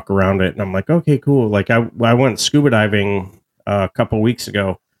 kind of talk around it. And I'm like, okay, cool. Like I went scuba diving a couple weeks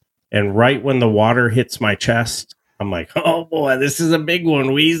ago, and right when the water hits my chest, I'm like, oh boy, this is a big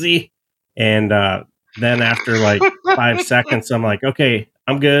one, Wheezy. And then after like 5 seconds, I'm like, okay,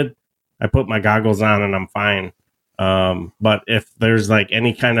 I'm good. I put my goggles on and I'm fine. But if there's like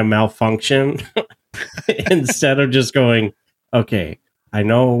any kind of malfunction, instead of just going, okay, I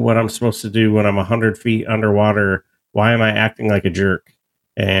know what I'm supposed to do when I'm 100 feet underwater. Why am I acting like a jerk?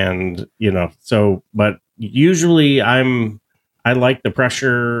 And, but usually I like the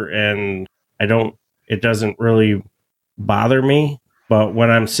pressure and it doesn't really bother me. But when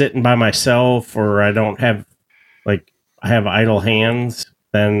I'm sitting by myself or I have idle hands,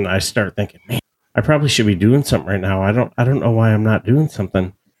 then I start thinking, man, I probably should be doing something right now. I don't know why I'm not doing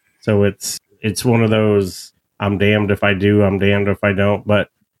something. So it's one of those, I'm damned if I do, I'm damned if I don't. But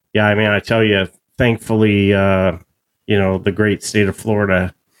yeah, I mean, I tell you, thankfully, the great state of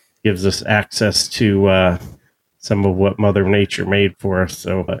Florida gives us access to some of what Mother Nature made for us.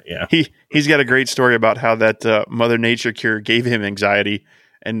 So yeah, he's got a great story about how that Mother Nature cure gave him anxiety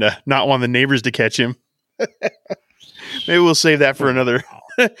and not want the neighbors to catch him. Maybe we'll save that for another.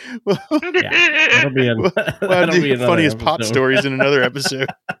 That'll be funniest pot stories in another episode.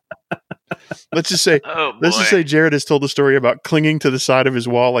 Let's just say Jared has told the story about clinging to the side of his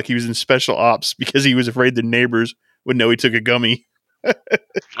wall like he was in special ops because he was afraid the neighbors would know he took a gummy.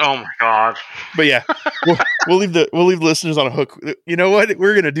 Oh my god! But yeah, we'll leave the listeners on a hook. You know what?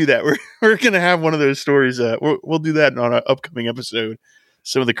 We're gonna do that. We're gonna have one of those stories. We'll do that on an upcoming episode.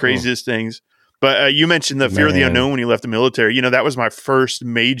 Some of the craziest things. But you mentioned the fear of the unknown when you left the military. That was my first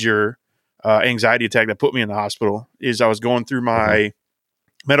major anxiety attack that put me in the hospital. Is I was going through my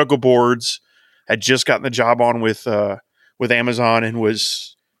medical boards, had just gotten the job on with Amazon, and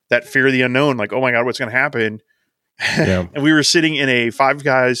was that fear of the unknown. Like, oh my god, what's going to happen? Yeah. And we were sitting in a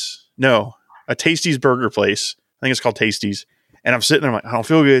Tasty's burger place. I think it's called Tasty's. And I'm sitting there, I'm like, I don't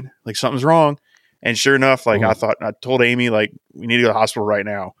feel good. Like something's wrong. And sure enough, like I told Amy, like, we need to go to the hospital right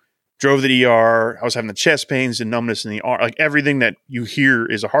now. Drove to the ER. I was having the chest pains and numbness in the arm. Like everything that you hear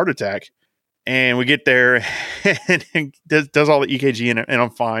is a heart attack. And we get there and it does all the EKG and I'm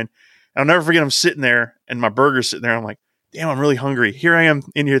fine. And I'll never forget, I'm sitting there and my burger's sitting there. I'm like, damn, I'm really hungry. Here I am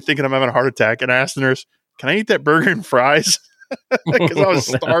in here thinking I'm having a heart attack. And I asked the nurse, can I eat that burger and fries? Because I was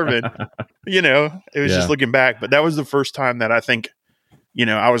starving. It was just looking back. But that was the first time that I think,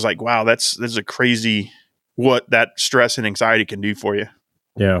 I was like, wow, this is a crazy what that stress and anxiety can do for you.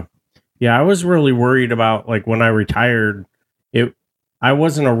 Yeah. Yeah, I was really worried about, like, when I retired, I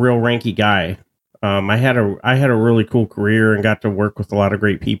wasn't a real ranky guy. I had a really cool career and got to work with a lot of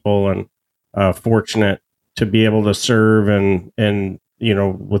great people, and fortunate to be able to serve and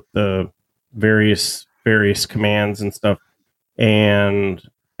with the various commands and stuff. And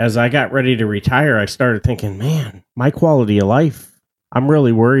as I got ready to retire, I started thinking, man, my quality of life, I'm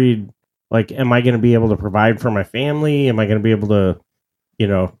really worried. Like, am I going to be able to provide for my family? Am I going to be able to,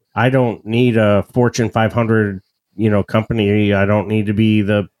 I don't need a Fortune 500, company. I don't need to be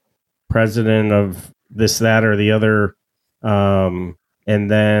the president of this, that, or the other. And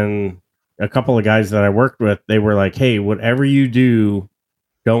then a couple of guys that I worked with, they were like, hey, whatever you do,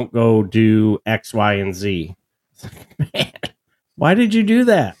 don't go do X, Y, and Z. Man, why did you do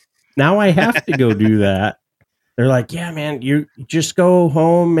that? Now I have to go do that. They're like, yeah, man, you just go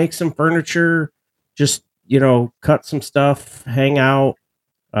home, make some furniture, just, cut some stuff, hang out,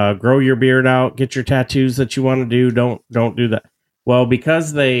 grow your beard out, get your tattoos that you want to do. Don't do that. Well,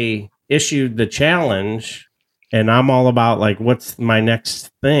 because they issued the challenge and I'm all about like, what's my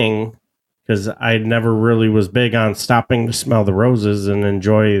next thing? Because I never really was big on stopping to smell the roses and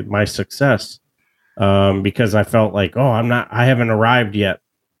enjoy my success. Because I felt like, I haven't arrived yet.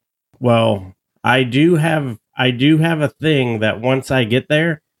 Well, I do have a thing that once I get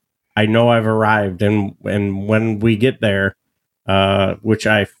there, I know I've arrived, and when we get there, which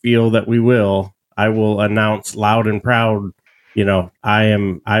I feel that we will, I will announce loud and proud,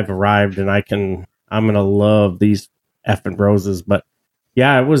 I've arrived, and I'm gonna love these effing roses. But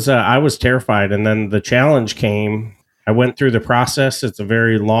yeah, I was terrified, and then the challenge came. I went through the process. It's a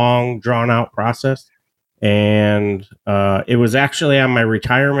very long, drawn out process. And it was actually on my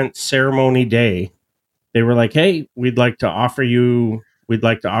retirement ceremony day. They were like, "Hey, we'd like to offer you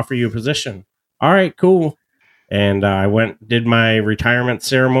a position." All right, cool. And I did my retirement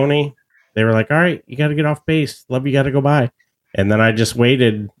ceremony. They were like, "All right, you got to get off base. Love you got to go by." And then I just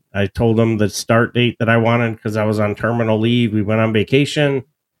waited. I told them the start date that I wanted because I was on terminal leave. We went on vacation,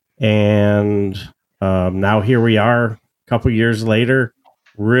 and now here we are, a couple years later.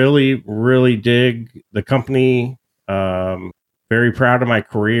 Really, really dig the company. Very proud of my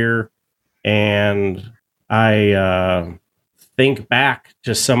career. And I think back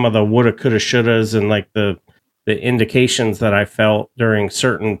to some of the woulda, coulda, shouldas and like the indications that I felt during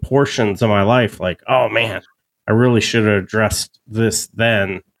certain portions of my life. Like, oh man, I really should have addressed this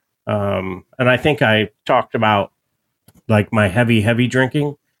then. And I think I talked about like my heavy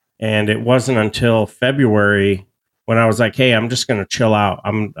drinking. And it wasn't until February when I was like, hey, I'm just going to chill out.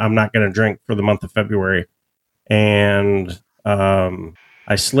 I'm not going to drink for the month of February. And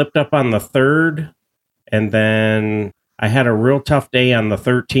I slipped up on the 3rd, and then I had a real tough day on the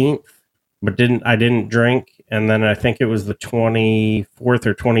 13th, but I didn't drink. And then I think it was the 24th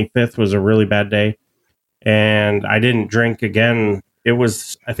or 25th was a really bad day. And I didn't drink again.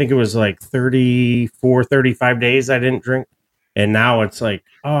 I think it was like 34, 35 days I didn't drink. And now it's like,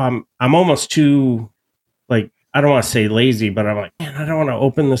 oh, I'm almost too, like, I don't want to say lazy, but I'm like, man, I don't want to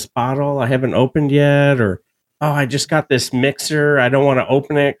open this bottle. I haven't opened yet. Or, oh, I just got this mixer. I don't want to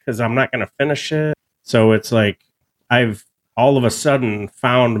open it because I'm not going to finish it. So it's like I've all of a sudden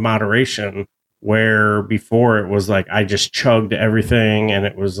found moderation where before it was like I just chugged everything and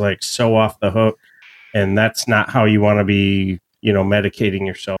it was like so off the hook. And that's not how you want to be, medicating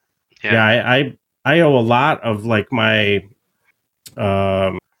yourself. Yeah, I owe a lot of like my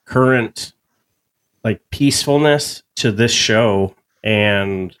current like peacefulness to this show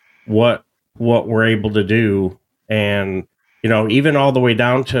and what we're able to do. And, even all the way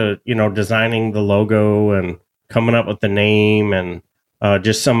down to, designing the logo and coming up with the name and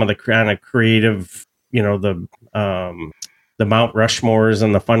just some of the kind of creative, the Mount Rushmores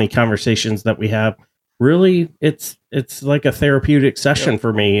and the funny conversations that we have. Really, it's like a therapeutic session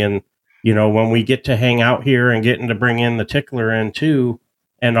for me. And, when we get to hang out here and getting to bring in the tickler in too,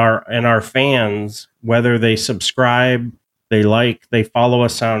 and our fans, whether they subscribe, they follow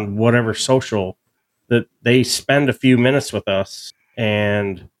us on whatever social, that they spend a few minutes with us.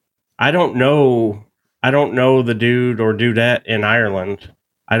 And I don't know the dude or dudette in Ireland.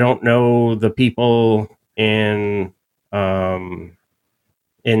 I don't know the people in South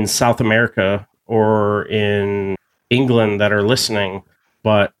America or in England that are listening,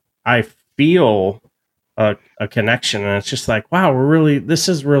 but I feel a connection, and it's just like, wow, this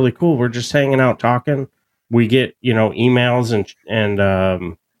is really cool. We're just hanging out talking. We get emails and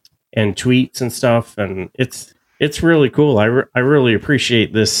tweets and stuff, and it's really cool. I really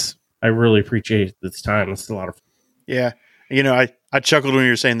appreciate this. I really appreciate this time. It's a lot of fun. Yeah, I chuckled when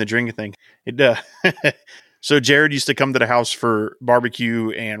you were saying the drinking thing. It so Jared used to come to the house for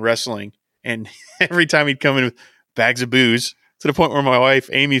barbecue and wrestling, and every time he'd come in with bags of booze, to the point where my wife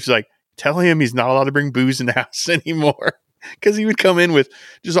Amy's like, tell him he's not allowed to bring booze in the house anymore, because he would come in with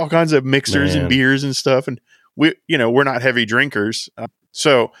just all kinds of mixers and beers and stuff. And we're not heavy drinkers.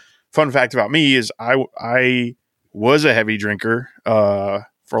 So fun fact about me is I was a heavy drinker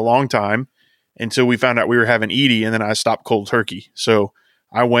for a long time until we found out we were having Edie, and then I stopped cold turkey. So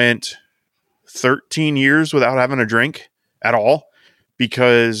I went 13 years without having a drink at all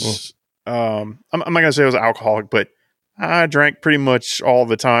because I'm not going to say I was an alcoholic, but I drank pretty much all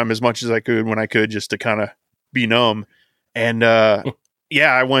the time, as much as I could when I could, just to kind of be numb. And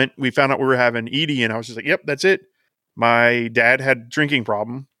we found out we were having Edie, and I was just like, yep, that's it. My dad had a drinking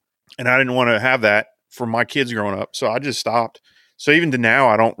problem, and I didn't want to have that for my kids growing up. So I just stopped. So even to now,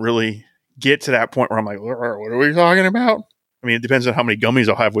 I don't really get to that point where I'm like, what are we talking about? I mean, it depends on how many gummies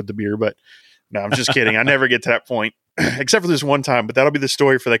I'll have with the beer, but no, I'm just kidding. I never get to that point except for this one time, but that'll be the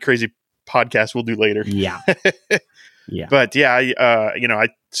story for that crazy podcast we'll do later. Yeah. Yeah. But yeah, I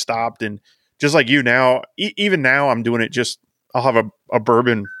stopped, and just like you now, even now I'm doing it I'll have a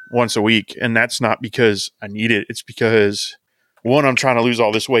bourbon once a week. And that's not because I need it. It's because, one, I'm trying to lose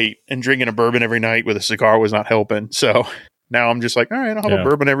all this weight, and drinking a bourbon every night with a cigar was not helping. So Now I'm just like, all right, I'll have a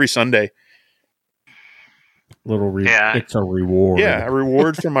bourbon every Sunday. It's a reward. Yeah, a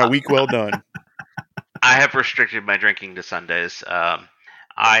reward for my week well done. I have restricted my drinking to Sundays.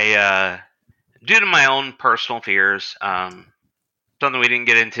 I due to my own personal fears, something we didn't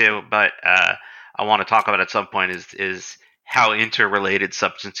get into, but I want to talk about at some point is how interrelated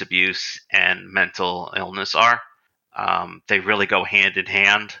substance abuse and mental illness are. They really go hand in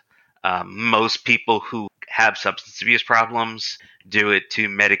hand. Most people who have substance abuse problems do it to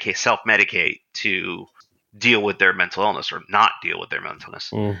self-medicate to deal with their mental illness or not deal with their mental illness.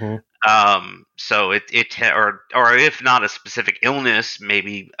 So or if not a specific illness,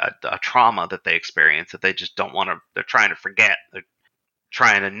 maybe a trauma that they experience that they just don't want to, they're trying to forget, they're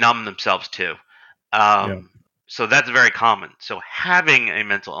trying to numb themselves to. So that's very common. So having a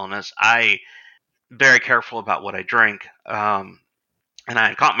mental illness, I very careful about what I drink. And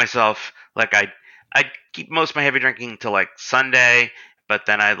I caught myself, like I keep most of my heavy drinking till like Sunday, but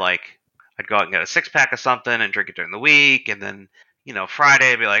then I'd go out and get a 6-pack of something and drink it during the week. And then,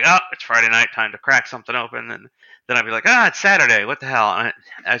 Friday I'd be like, oh, it's Friday night, time to crack something open. And then I'd be like, it's Saturday, what the hell?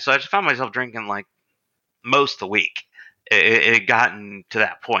 And so I just found myself drinking like most of the week. It had gotten to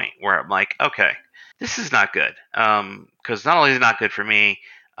that point where I'm like, okay, this is not good. Because not only is it not good for me,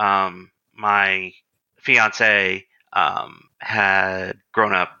 my fiance had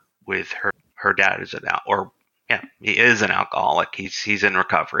grown up with her dad he is an alcoholic. He's in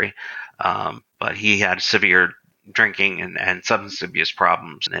recovery, but he had severe drinking and substance abuse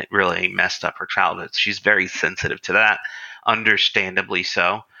problems, and it really messed up her childhood. She's very sensitive to that, understandably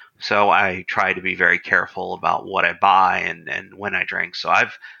so. So I try to be very careful about what I buy and when I drink. So I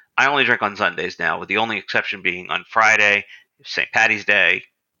only drink on Sundays now, with the only exception being on Friday, St. Patty's Day,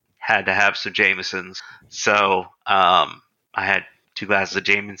 had to have some Jamesons. So I had 2 glasses of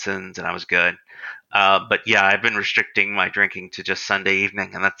Jamesons and I was good. But yeah, I've been restricting my drinking to just Sunday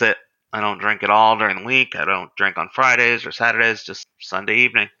evening, and that's it. I don't drink at all during the week. I don't drink on Fridays or Saturdays, just Sunday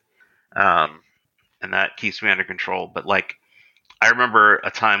evening. And that keeps me under control. But I remember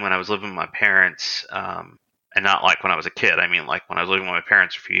a time when I was living with my parents, and not like when I was a kid. I mean, like when I was living with my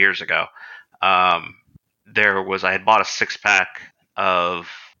parents a few years ago, I had bought a 6-pack of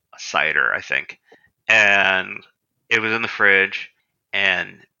cider, I think, and it was in the fridge,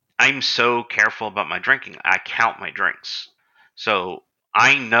 and I'm so careful about my drinking. I count my drinks. So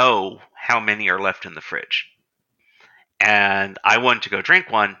I know how many are left in the fridge. And I went to go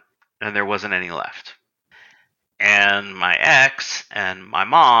drink one, and there wasn't any left. And my ex and my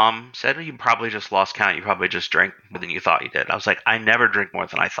mom said, you probably just lost count. You probably just drank more than you thought you did. I was like, I never drink more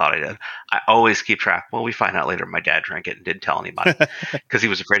than I thought I did. I always keep track. Well, we find out later my dad drank it and didn't tell anybody because he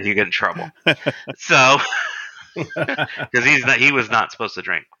was afraid he'd get in trouble. So, because he was not supposed to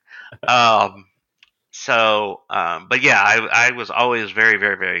drink. But yeah, I was always very,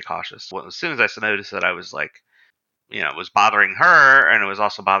 very, very cautious. Well, as soon as I noticed that I was it was bothering her and it was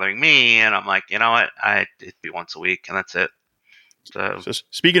also bothering me, and I'm like, you know what, it'd be once a week and that's it. So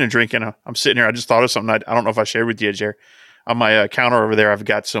speaking of drinking, I'm sitting here. I just thought of something. I don't know if I shared with you, Jer. On my counter over there, I've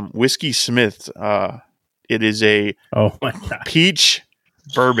got some Whiskey Smith. It is a peach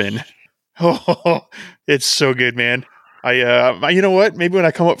bourbon. Oh, it's so good, man. You know what? Maybe when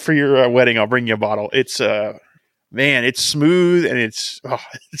I come up for your wedding, I'll bring you a bottle. It's it's smooth and it's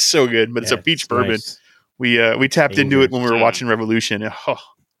so good. But it's a peach bourbon. Nice. We tapped into it when we were watching Revolution.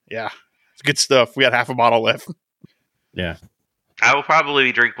 It's good stuff. We had half a bottle left. Yeah, I will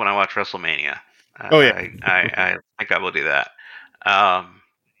probably drink when I watch WrestleMania. I think I will do that.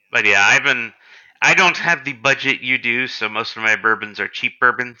 But yeah, I don't have the budget you do, so most of my bourbons are cheap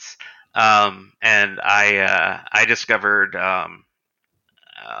bourbons. And I discovered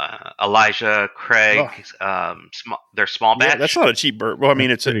Elijah Craig. Their small batch. Yeah, that's not a cheap bourbon. Well, I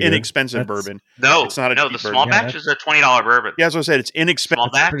mean, it's an inexpensive bourbon. No, it's not a cheap the small batch is a $20 bourbon. Yeah, as I said, it's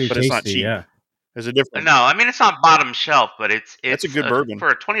inexpensive, but it's not cheap. Yeah. There's a difference. No, I mean it's not bottom shelf, but it's that's a good bourbon for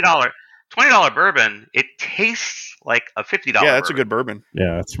a $20 bourbon. It tastes like a $50. Yeah, that's a good bourbon.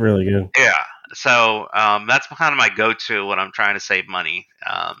 Yeah, that's really good. Yeah, so that's kind of my go-to when I'm trying to save money.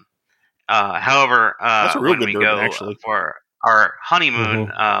 However, that's a real when good we bourbon, go actually. for our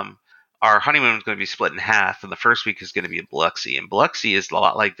honeymoon, our honeymoon is going to be split in half, and the first week is going to be in Biloxi. And Biloxi is a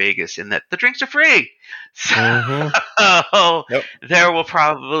lot like Vegas in that the drinks are free. So there will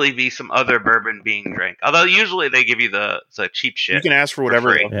probably be some other bourbon being drank. Although usually they give you the cheap shit. You can ask for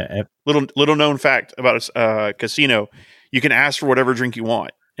whatever. Little known fact about a casino, you can ask for whatever drink you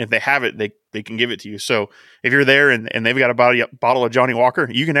want. If they have it, they can give it to you. So if you're there and they've got a bottle of Johnny Walker,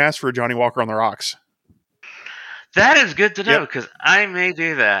 you can ask for a Johnny Walker on the rocks. That is good to know Yep. because I may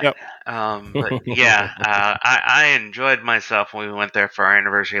do that. Yep. But yeah, I enjoyed myself when we went there for our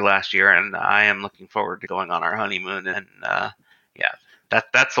anniversary last year, and I am looking forward to going on our honeymoon. And yeah,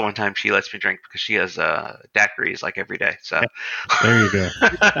 that's the one time she lets me drink because she has daiquiris like every day. So There you go.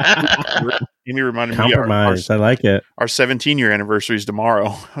 Amy reminded me Compromise. I like it. our 17-year anniversary is tomorrow.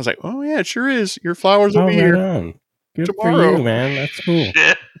 I was like, oh yeah, it sure is. Your flowers will Oh, be right here. on. Good tomorrow. for you, man. That's cool.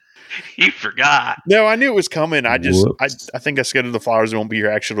 shit, you forgot. No, I knew it was coming. I Whoops. think I scheduled the flowers. It won't be here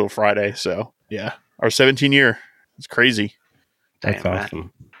actually till Friday. So yeah, our 17-year. It's crazy. That's Damn, man.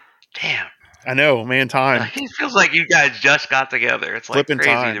 awesome. Damn. I know, man. Time. It feels like you guys just got together. It's like Flipping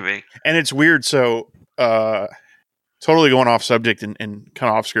crazy time. to me. And it's weird. So, totally going off subject and kind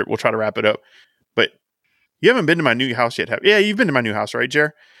of off script. We'll try to wrap it up. But you haven't been to my new house yet, have you? Yeah, you've been to my new house, right,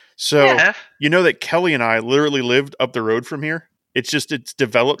 Jer? So, Yeah. you know that Kelly and I literally lived up the road from here? It's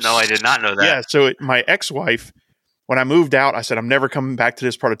developed. No, I did not know that. Yeah. So, my ex-wife, when I moved out, I said, I'm never coming back to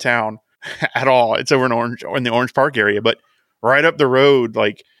this part of town at all. It's over in the Orange Park area. But right up the road,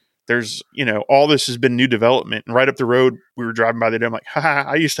 like, there's, all this has been new development. And right up the road, we were driving by the day. I'm like,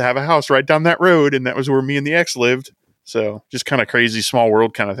 I used to have a house right down that road. And that was where me and the ex lived. So just kind of crazy, small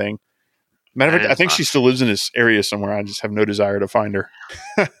world kind of thing. Matter of fact, I think she still lives in this area somewhere. I just have no desire to find her.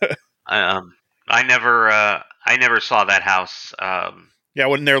 I never saw that house. Yeah, I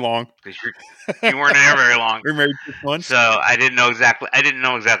wasn't there long. You weren't there very long. We were married 6 months. So I didn't know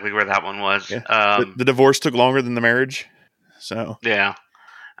exactly where that one was. Yeah. The divorce took longer than the marriage. So yeah.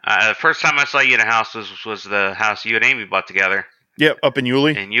 The first time I saw you in a house was the house you and Amy bought together. Yep, up in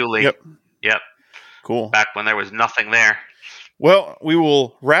Yulee. Yep. Cool. Back when there was nothing there. Well, we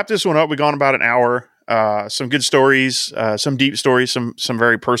will wrap this one up. We've gone about an hour. Some good stories, some deep stories, some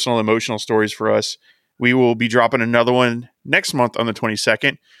very personal, emotional stories for us. We will be dropping another one next month on the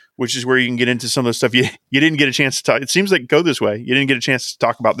 22nd, which is where you can get into some of the stuff you didn't get a chance to talk. It seems like go this way. You didn't get a chance to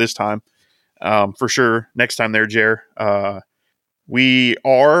talk about this time. For sure. Next time there, Jer.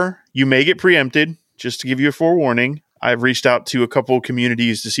 You may get preempted, just to give you a forewarning. I've reached out to a couple of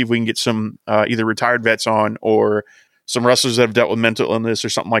communities to see if we can get some either retired vets on or some wrestlers that have dealt with mental illness or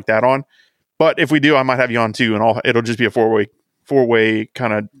something like that on. But if we do, I might have you on too, and it'll just be a four-way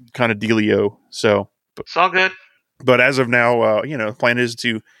kind of dealio. So it's all good. But as of now, the plan is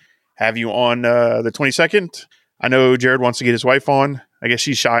to have you on the 22nd. I know Jared wants to get his wife on. I guess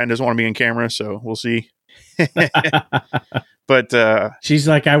she's shy and doesn't want to be on camera, so we'll see. But she's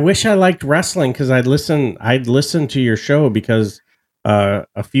like, I wish I liked wrestling because I'd listen to your show because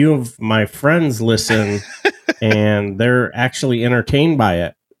a few of my friends listen and they're actually entertained by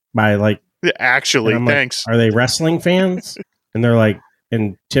it. Actually, thanks. Like, are they wrestling fans? And they're like,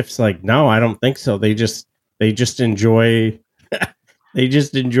 and Tiff's like, no, I don't think so. They just enjoy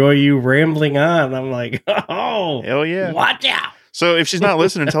you rambling on. I'm like, oh, hell yeah, watch out. So if she's not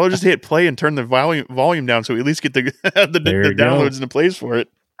listening, tell her just to hit play and turn the volume down so we at least get the downloads and the plays for it.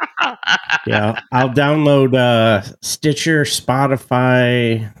 Yeah, I'll download Stitcher,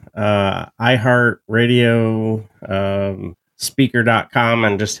 Spotify, iHeartRadio, Speaker.com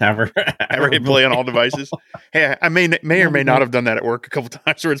and just have her hit play on all devices. Hey, I may or may not have done that at work a couple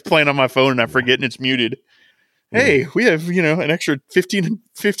times where it's playing on my phone and I forget and it's muted. Hey, we have an extra 15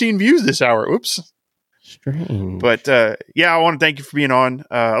 views this hour. Oops. Strange. But I want to thank you for being on.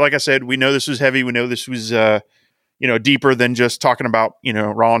 Like I said, we know this was heavy. We know this was deeper than just talking about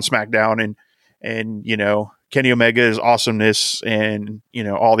Raw and SmackDown and Kenny Omega's awesomeness and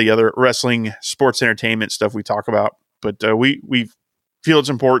all the other wrestling sports entertainment stuff we talk about. But we feel it's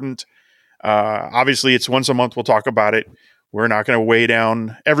important. Obviously, it's once a month. We'll talk about it. We're not going to weigh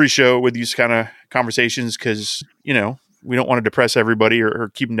down every show with these kind of conversations because we don't want to depress everybody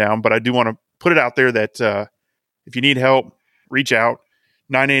or keep them down. But I do want to put it out there that if you need help, reach out.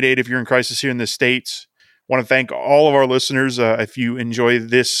 988 if you're in crisis here in the States. Want to thank all of our listeners. If you enjoy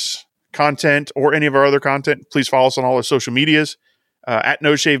this content or any of our other content, please follow us on all our social medias at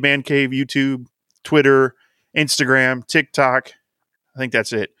No Shave Man Cave, YouTube, Twitter, Instagram, TikTok. I think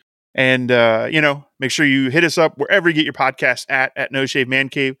that's it. And, make sure you hit us up wherever you get your podcast at No Shave Man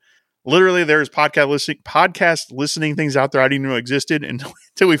Cave. Literally, there's podcast listening things out there I didn't even know existed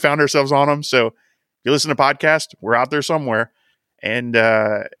until we found ourselves on them. So if you listen to podcasts, we're out there somewhere. And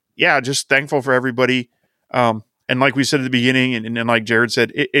just thankful for everybody. And like we said at the beginning, and like Jared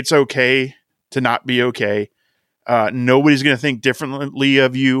said, it's okay to not be okay. Nobody's going to think differently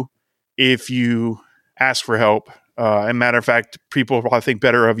of you if you ask for help. And matter of fact, people will probably think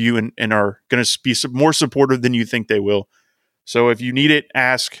better of you and are going to be more supportive than you think they will. So if you need it,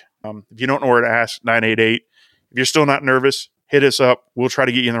 ask. If you don't know where to ask, 988. If you're still not nervous, hit us up. We'll try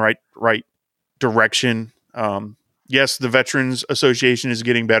to get you in the right direction. Yes, the Veterans Association is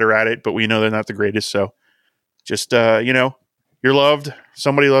getting better at it, but we know they're not the greatest. So just, you're loved.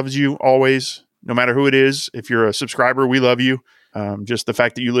 Somebody loves you always, no matter who it is. If you're a subscriber, we love you. Just the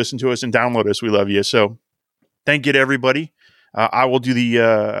fact that you listen to us and download us, we love you. So thank you to everybody. I will do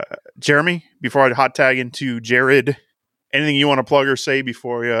the Jeremy, before I hot tag into Jared. Anything you want to plug or say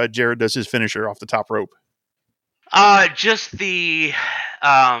before Jared does his finisher off the top rope? Just the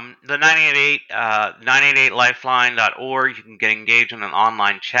 988 988lifeline.org. You can get engaged in an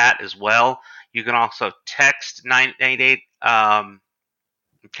online chat as well. You can also text 988.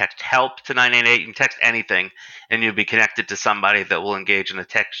 Text help to 988. You can text anything, and you'll be connected to somebody that will engage in a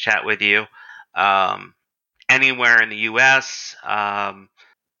text chat with you. Anywhere in the U.S. And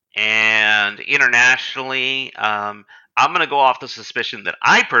internationally. I'm going to go off the suspicion that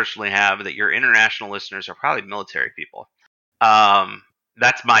I personally have that your international listeners are probably military people.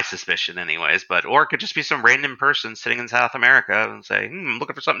 That's my suspicion anyways, or it could just be some random person sitting in South America and say, I'm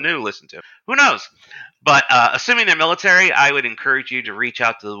looking for something new to listen to. Who knows? But assuming they're military, I would encourage you to reach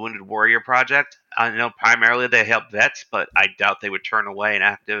out to the Wounded Warrior Project. I know primarily they help vets, but I doubt they would turn away an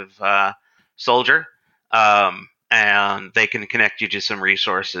active soldier. And they can connect you to some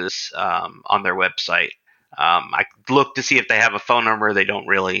resources on their website. I looked to see if they have a phone number. They don't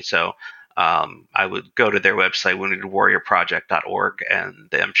really. So I would go to their website, woundedwarriorproject.org, and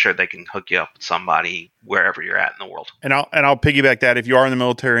I'm sure they can hook you up with somebody wherever you're at in the world. And I'll piggyback that. If you are in the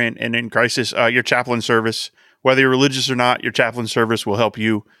military and in crisis, your chaplain service, whether you're religious or not, your chaplain service will help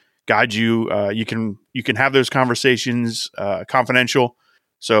you, guide you. You can have those conversations confidential.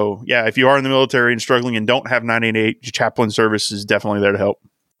 So yeah, if you are in the military and struggling and don't have 988, your chaplain service is definitely there to help.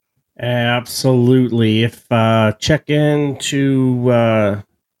 Absolutely. If check into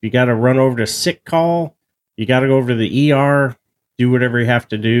you got to run over to sick call, you got to go over to the ER, do whatever you have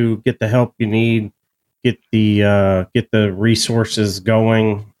to do, get the help you need, get the resources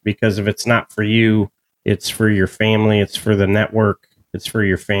going, because if it's not for you, it's for your family, it's for the network, it's for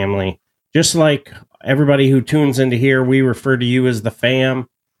your family. Just like everybody who tunes into here, we refer to you as the fam.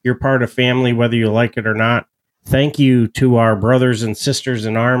 You're part of family, whether you like it or not. Thank you to our brothers and sisters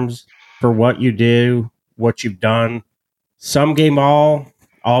in arms for what you do, what you've done. Some gave all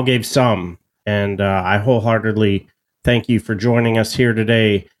gave some. And I wholeheartedly thank you for joining us here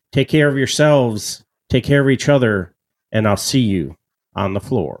today. Take care of yourselves, take care of each other, and I'll see you on the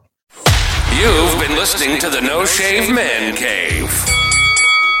floor. You've been listening to the No Shave Man Cave.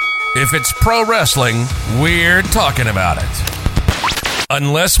 If it's pro wrestling, we're talking about it.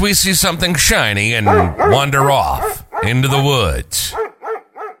 Unless we see something shiny and wander off into the woods.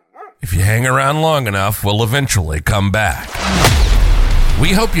 If you hang around long enough, we'll eventually come back.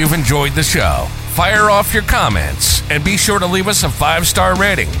 We hope you've enjoyed the show. Fire off your comments and be sure to leave us a 5-star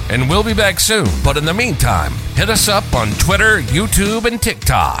rating, and we'll be back soon. But in the meantime, hit us up on Twitter, YouTube, and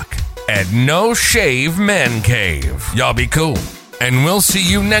TikTok at No Shave Men Cave. Y'all be cool. And we'll see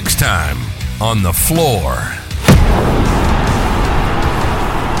you next time on the floor.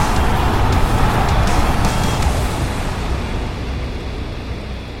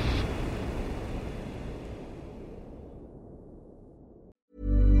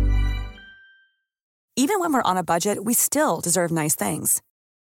 Even when we're on a budget, we still deserve nice things.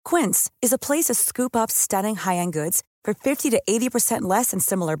 Quince is a place to scoop up stunning high-end goods for 50 to 80% less than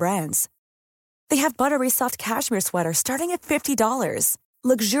similar brands. They have buttery soft cashmere sweaters starting at $50,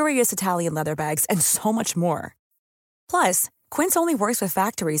 luxurious Italian leather bags, and so much more. Plus, Quince only works with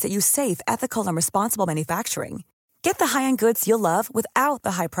factories that use safe, ethical, and responsible manufacturing. Get the high-end goods you'll love without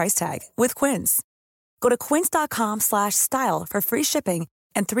the high price tag with Quince. Go to quince.com/style for free shipping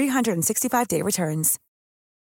and 365-day returns.